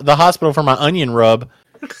to the hospital for my onion rub.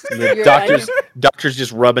 The doctors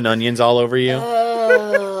just rubbing onions all over you.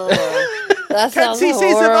 Oh, that sounds Can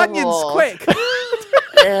see some onions horrible. quick.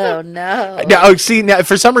 Oh no! Now, see, now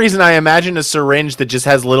for some reason I imagine a syringe that just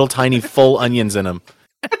has little tiny full onions in them.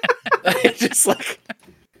 Just like.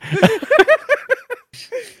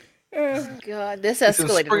 God, this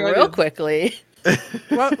escalated real quickly.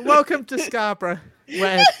 Welcome to Scarborough.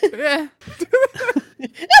 Where,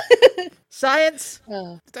 science.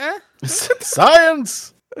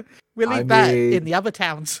 Science. We leave that in the other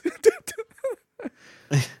towns.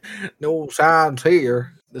 No science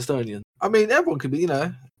here. There's no onion. I mean, everyone could be,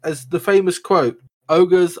 as the famous quote,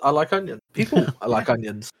 ogres are like onions. People are like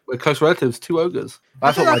onions. We're close relatives to ogres.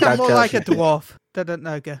 I feel like I'm more like a tells me. dwarf than an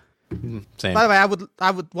ogre. Same. By the way,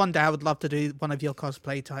 I would one day I would love to do one of your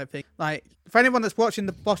cosplay type thing. Like for anyone that's watching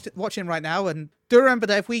right now, and do remember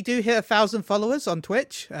that if we do hit 1,000 followers on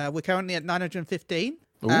Twitch, we're currently at 915.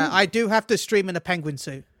 I do have to stream in a penguin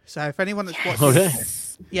suit. So if anyone that's watching, Okay.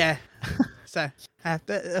 yeah, so I have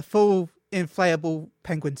a full inflatable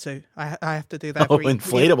penguin suit. I have to do that. Oh,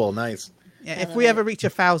 inflatable, nice. Yeah, if we ever reach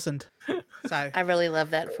 1,000. So I really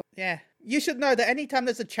love that. yeah, you should know that anytime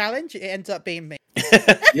there's a challenge, it ends up being me.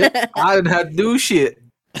 Yep, I done had to do shit.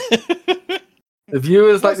 The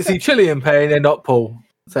viewers like to see Chili in pain and not Paul.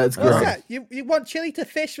 So it's What's great. that? You want Chili to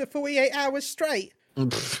fish for 48 hours straight?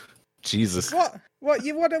 Jesus. What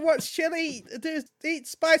you want to watch Chili eat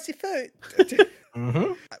spicy food?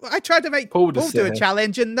 Mm-hmm. I tried to make Paul Paul just do a said.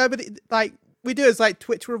 challenge, and nobody we do as like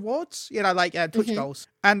Twitch rewards, Twitch goals,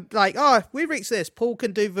 and if we reach this, Paul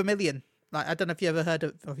can do Vermilion. Like I don't know if you ever heard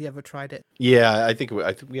of, if you ever tried it. Yeah, I think we've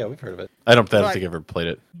heard of it. I don't think I've ever played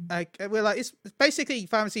it. Like we're like it's basically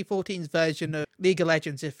Fantasy 14's version of League of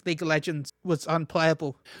Legends if League of Legends was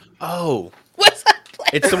unplayable. Oh, What's that?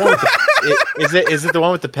 it's the one with is it the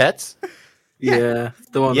one with the pets? Yeah,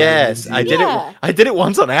 the one. Yes, I did it. I did it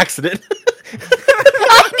once on accident.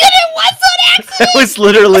 I did it once on accident. It was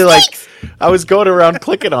literally like I was going around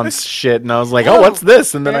clicking on shit, and I was like, "Oh, what's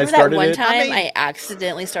this?" And then Remember I started that one it. time I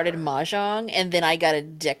accidentally started mahjong, and then I got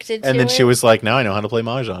addicted to it. And then she was like, "Now I know how to play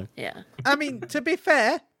mahjong." Yeah. I mean, to be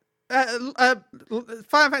fair, Final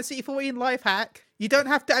Fantasy 14 life hack, you don't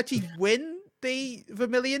have to actually win the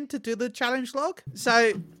Vermilion to do the challenge log.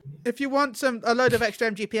 So if you want a load of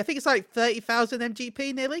extra MGP, I think it's like 30,000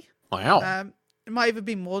 MGP nearly. Wow. It might even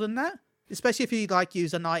be more than that, especially if you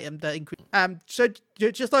use an item that increase. So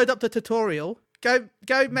you just load up the tutorial. Go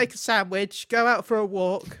make a sandwich, go out for a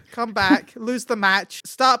walk, come back, lose the match,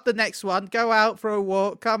 start the next one, go out for a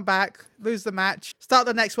walk, come back, lose the match, start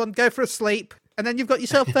the next one, go for a sleep, and then you've got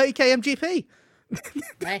yourself 30k MGP.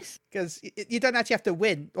 Nice. Because you don't actually have to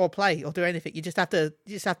win or play or do anything. You just have to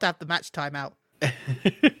have the match timeout.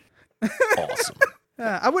 Awesome.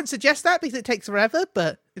 I wouldn't suggest that because it takes forever.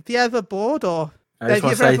 But if you're ever bored or I just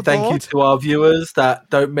want to say thank you to our viewers that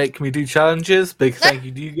don't make me do challenges. Big thank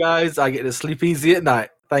you to you guys. I get to sleep easy at night.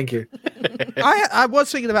 Thank you. I was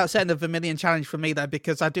thinking about setting a Vermilion challenge for me though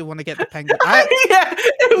because I do want to get the penguin. Yeah,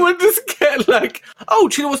 it would just get like, oh,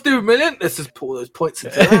 do you know what's doing Vermilion? Let's just put all those points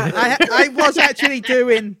into that. I was actually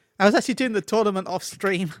doing the tournament off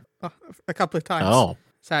stream a couple of times. Oh,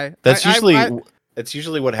 so that's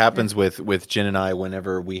usually what happens with Jen and I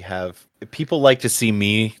whenever we have people like to see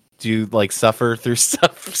me do like suffer through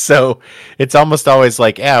stuff. So it's almost always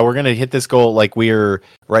like, yeah, we're gonna hit this goal. Like we're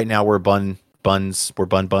bun buns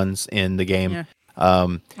in the game. Yeah.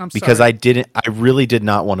 Because sorry. I really did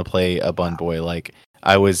not want to play a bun boy. Like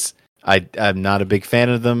I'm not a big fan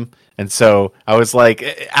of them. And so I was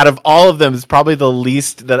like, out of all of them, it's probably the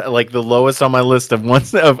least that like the lowest on my list of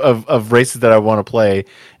ones of races that I want to play.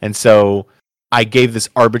 And so I gave this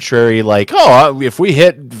arbitrary like, if we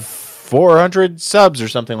hit 400 subs or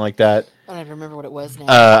something like that, I don't even remember what it was now.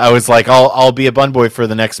 I was like, I'll be a bun boy for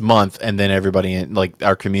the next month, and then everybody in like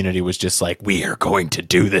our community was just like, we are going to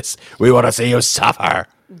do this. We want to see you suffer.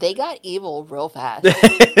 They got evil real fast.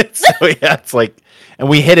 So yeah, it's like, and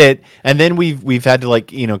we hit it, and then we've had to like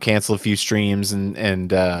cancel a few streams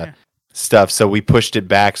and stuff. So we pushed it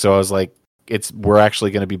back. So I was like, we're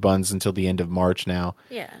actually going to be buns until the end of March now.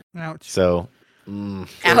 Yeah. Ouch. So.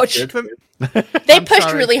 Ouch. They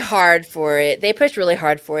pushed really hard for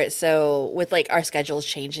it. So with like our schedules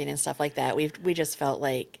changing and stuff like that, we just felt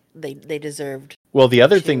like they deserved. Well, the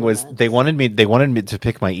other thing was they wanted me to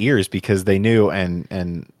pick my ears because they knew,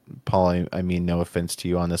 and Paul, I mean no offense to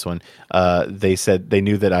you on this one. They said they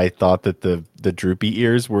knew that I thought that the droopy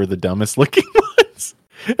ears were the dumbest looking ones.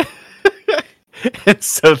 And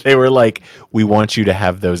so they were like, we want you to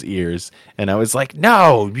have those ears. And I was like,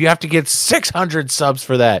 no, you have to get 600 subs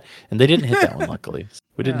for that. And they didn't hit that one, luckily.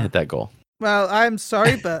 We didn't hit that goal. Well, I'm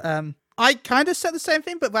sorry, but I kind of said the same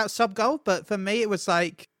thing, but about sub goal. But for me, it was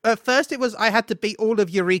like, at first it was I had to beat all of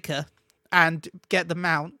Eureka and get the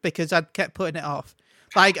mount because I kept putting it off.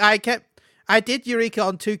 Like, I did Eureka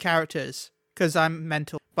on 2 characters because I'm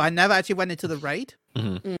mental, but I never actually went into the raid.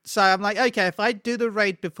 Mm-hmm. So I'm like, okay, if I do the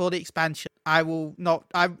raid before the expansion, I will not.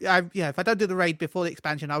 If I don't do the raid before the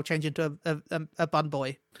expansion, I'll change into a bun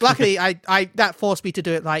boy. Luckily, I that forced me to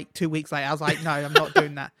do it like 2 weeks later. I was like, no, I'm not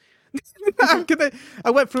doing that.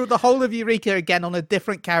 I went through the whole of Eureka again on a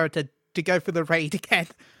different character to go for the raid again.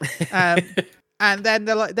 And then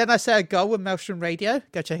then I set a goal with Maelstrom Radio.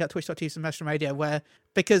 Go check out twitch.tv/Maelstrom Radio,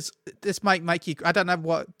 because this might make you, I don't know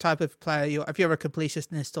what type of player you're, if you're a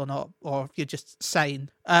completionist or not, or if you're just sane.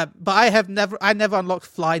 But I never unlocked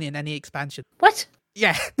flying in any expansion. What?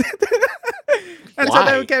 Yeah. And Why?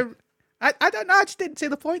 so they would go, I don't know, I just didn't see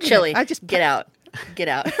the point. Chili. I just Get out.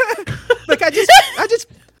 Look, I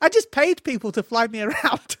just paid people to fly me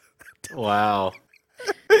around. Wow.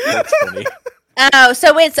 That's funny. Oh,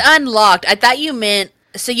 so it's unlocked. I thought you meant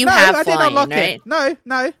so you have I flying, didn't unlock right? it.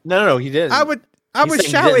 No. No, he didn't. I was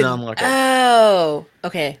shouting. Oh,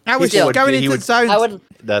 okay. I was Still, going he into would- zones.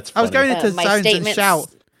 That's I funny. was going into My zones and statements- shout.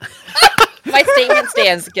 My statement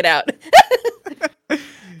stands. Get out.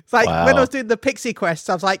 It's like when I was doing the pixie quests,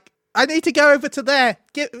 I was like, I need to go over to there.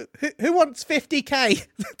 Who wants 50k?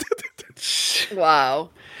 Wow.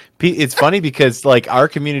 It's funny because like our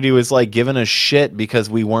community was like giving us shit because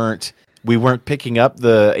we weren't picking up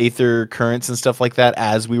the Aether currents and stuff like that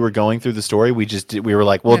as we were going through the story. We were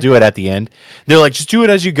like, we'll do it at the end. They're like, just do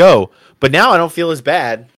it as you go. But now I don't feel as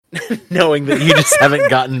bad knowing that you just haven't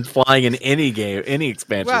gotten flying in any game, any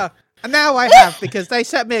expansion. Well, now I have, because they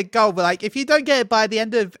set me a goal. But like, if you don't get it by the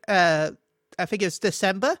end of, I think it's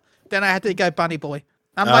December, then I had to go Bunny Boy.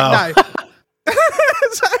 I'm like, no.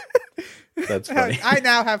 That's funny. I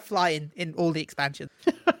now have flying in all the expansions.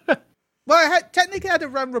 Well, technically I had a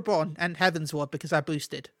Rome Reborn and Heaven's Ward because I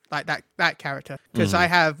boosted like that character. Because I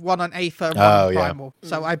have one on Aether and one on Primal.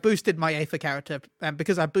 So I boosted my Aether character. And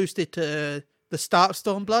because I boosted to the start of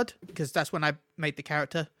Stormblood, because that's when I made the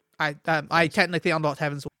character, I technically unlocked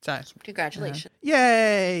Heaven's Ward. So, Congratulations.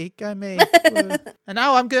 yay, go me. Woo. And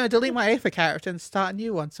now I'm going to delete my Aether character and start a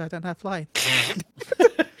new one so I don't have flying.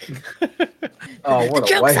 Oh, what a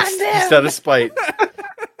Joke's waste. on them. Just out of spite.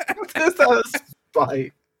 Just out of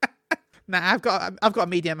spite. Nah, I've got a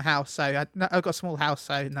medium house, so I've got a small house,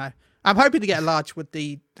 so no. I'm hoping to get a large with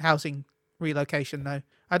the housing relocation, though.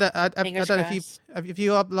 I don't know if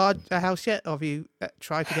you have a house yet, or have you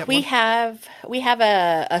tried to get We one? have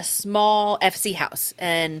a small FC house,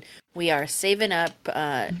 and we are saving up,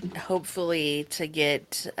 hopefully to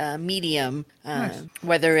get medium. Nice.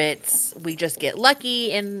 Whether it's we just get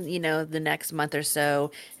lucky in the next month or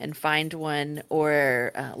so and find one,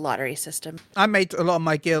 or lottery system. I made a lot of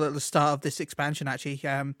my gear at the start of this expansion. Actually,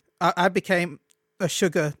 I became a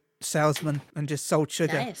sugar salesman and just sold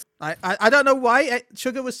sugar. Nice. I don't know why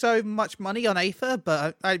sugar was so much money on Aether,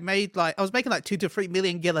 but I was making like 2 to 3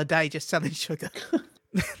 million gil a day just selling sugar.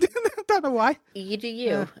 Don't know why. You do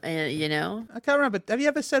you. I can't remember. Have you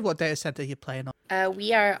ever said what data center you're playing on?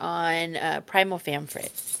 We are on Primal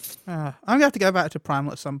Famfrit. I'm gonna have to go back to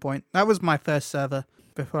Primal at some point. That was my first server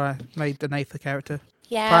before I made an Aether character.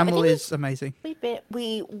 Yeah, Primal is amazing.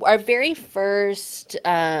 We our very first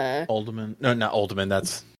Alderman. No, not Alderman.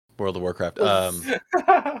 That's World of Warcraft.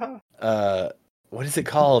 What is it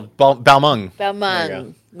called? Balmung. There you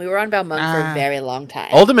Balmung. We were on Balmung for a very long time.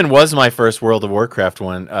 Alderman was my first World of Warcraft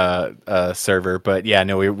one server, but yeah,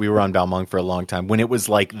 no, we were on Balmung for a long time when it was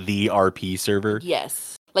like the RP server.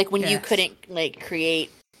 Yes, like when you Yes. couldn't like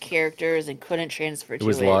create characters and couldn't transfer to It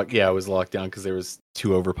was locked. Yeah, it was locked down because there was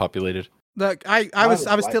too overpopulated. Look, I was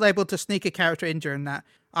still able to sneak a character in during that.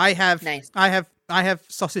 I have Nice. I have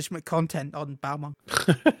sausage McContent on Balmong.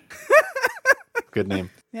 Good name.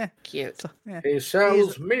 Yeah. Cute. So, yeah. He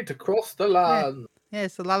sells meat across the land. Yeah,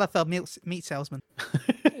 it's the Lalafell meat salesman.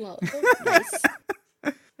 Nice.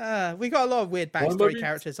 We got a lot of weird backstory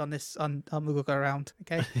characters on this on Moogle Go Around,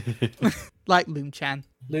 okay? Like Loom-chan.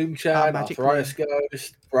 Loom-chan, Magic Arthritis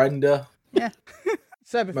Ghost, Brenda. Yeah.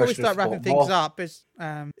 So before we start wrapping things up, is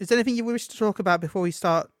there anything you wish to talk about before we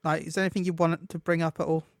start? Like, is there anything you want to bring up at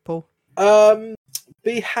all, Paul?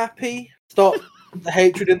 Be happy. Stop the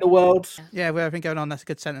hatred in the world. Yeah, with everything going on, that's a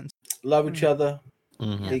good sentence. Love each other.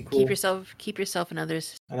 Mhm. Equal. Keep yourself and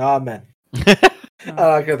others. And amen. I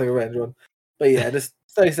can't think of anyone. But yeah, just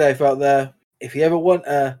stay safe out there. If you ever want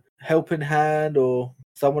a helping hand or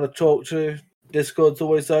someone to talk to, Discord's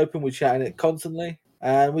always open. We chat in it constantly.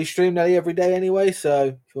 And we stream nearly every day anyway, so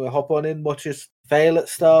if you want to hop on in, watch us fail at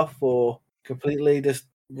stuff or completely just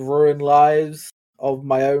ruin lives of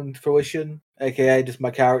my own fruition, aka just my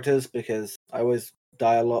characters, because I always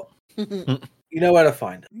die a lot. You know where to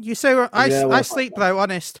find it. You say I sleep though,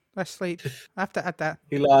 honest. I sleep. I have to add that.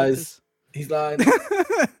 He lies. He's lying.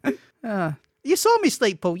 You saw me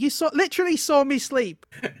sleep, Paul. You literally saw me sleep.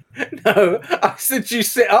 No, I said you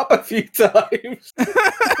sit up a few times.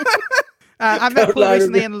 I met Paul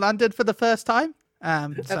recently in London for the first time.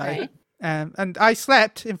 Okay. And I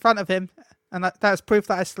slept in front of him, and that's proof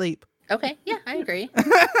that I sleep. Okay. Yeah, I agree.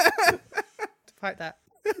 To fight that.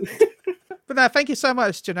 But no, thank you so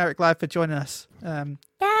much, JenandEricLive, for joining us. Yeah,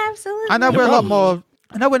 absolutely. I know we're a lot more.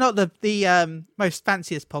 I know we're not the most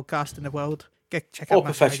fanciest podcast in the world. Go check out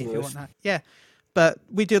my page if you want that. Yeah, but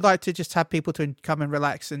we do like to just have people to come and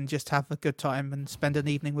relax and just have a good time and spend an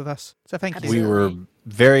evening with us. So thank you. We were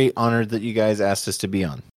very honored that you guys asked us to be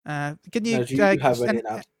on. Can you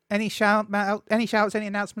have any shouts, any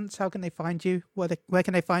announcements? How can they find you? Where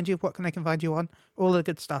can they find you? What can they find you on? All the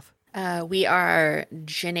good stuff. We are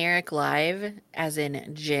JenandEricLive, as in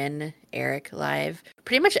Jen Eric Live,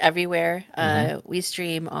 pretty much everywhere. We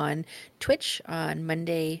stream on Twitch on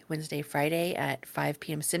Monday, Wednesday, Friday at 5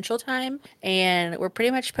 p.m. Central Time, and we're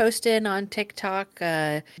pretty much posting on TikTok,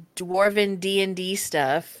 dwarven D&D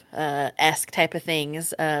stuff, esque type of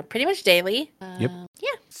things, pretty much daily. Yep.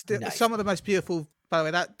 Yeah. Nice. Some of the most beautiful. By the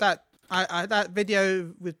way, that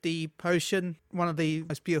video with the potion, one of the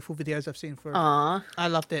most beautiful videos I've seen for. Aww. I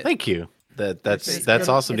loved it. Thank you. That's good.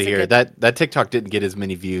 awesome to It's a hear. good- That TikTok didn't get as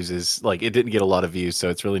many views as it didn't get a lot of views, so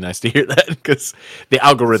it's really nice to hear that because the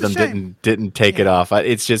algorithm didn't take it off.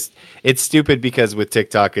 It's stupid because with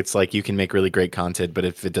TikTok it's like you can make really great content, but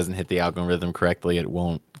if it doesn't hit the algorithm correctly, it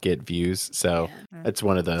won't get views. So it's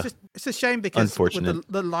one of the. It's a shame because unfortunate. with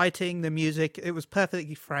the lighting, the music, it was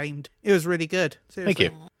perfectly framed. It was really good.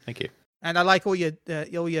 Seriously. Thank you. And I like all your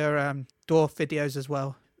dwarf videos as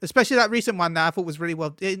well. Especially that recent one that I thought was really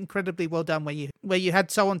incredibly well done, where you had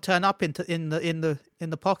someone turn up in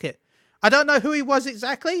the pocket. I don't know who he was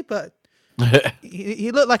exactly, but he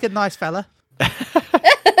looked like a nice fella.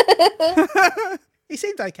 He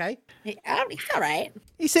seemed okay. He's all right.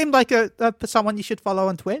 He seemed like someone you should follow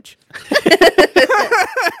on Twitch.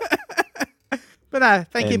 But no,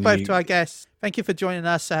 thank you both to our guests. Thank you for joining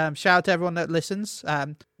us. Shout out to everyone that listens.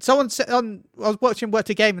 Someone said I was watching Work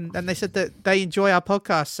to Game and they said that they enjoy our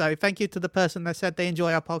podcast. So thank you to the person that said they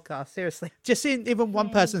enjoy our podcast. Seriously, just seeing even one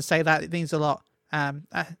person say that, it means a lot.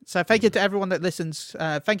 So thank you to everyone that listens.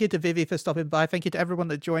 Thank you to Vivi for stopping by. Thank you to everyone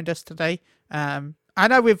that joined us today. I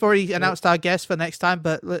know we've already announced our guest for next time,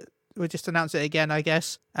 but we'll just announce it again, I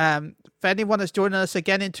guess. For anyone that's joining us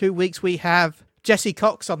again in 2 weeks, we have Jesse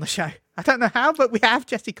Cox on the show. I don't know how, but we have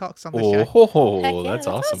Jesse Cox on the show. Oh, that's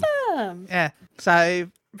awesome. Yeah. So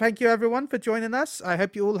thank you everyone for joining us. I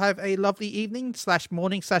hope you all have a lovely evening /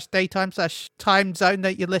 morning / daytime / time zone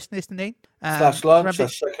that you're listening in. / lunch, /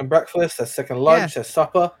 second breakfast, / second lunch, /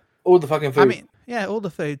 supper, all the fucking food. I mean, yeah, all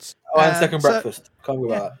the foods. And second breakfast. Can't go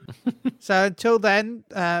without that. So until then,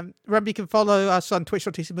 remember you can follow us on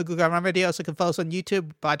twitch.tv Moogle Go Around Radio. Also can follow us on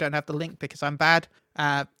YouTube, but I don't have the link because I'm bad.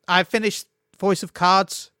 I finished Voice of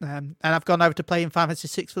Cards, and I've gone over to playing Final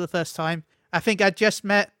Fantasy VI for the first time. I think I just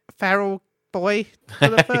met Feral Boy for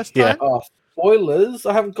the first time. Oh, spoilers!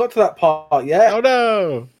 I haven't got to that part yet. Oh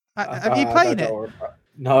no! Have you played it?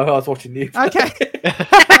 No, I was watching you. Okay.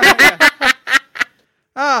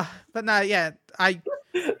 But no, yeah, I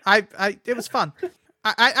it was fun.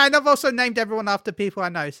 And I've also named everyone after people I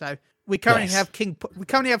know. So we currently have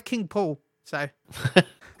King Paul. So.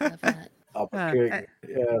 Love that.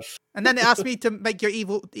 Yes. And then it asked me to make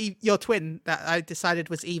your twin that I decided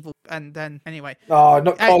was evil. And then anyway. No,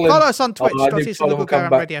 not Colin. Follow us on Twitch. Colin will come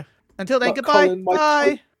back. Radio. Until then, Not goodbye. Colin,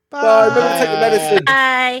 Bye. Bye. Remember to take the medicine.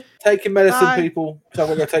 Bye. Take your medicine, Bye. people. So I'm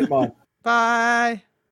going to go take mine. Bye.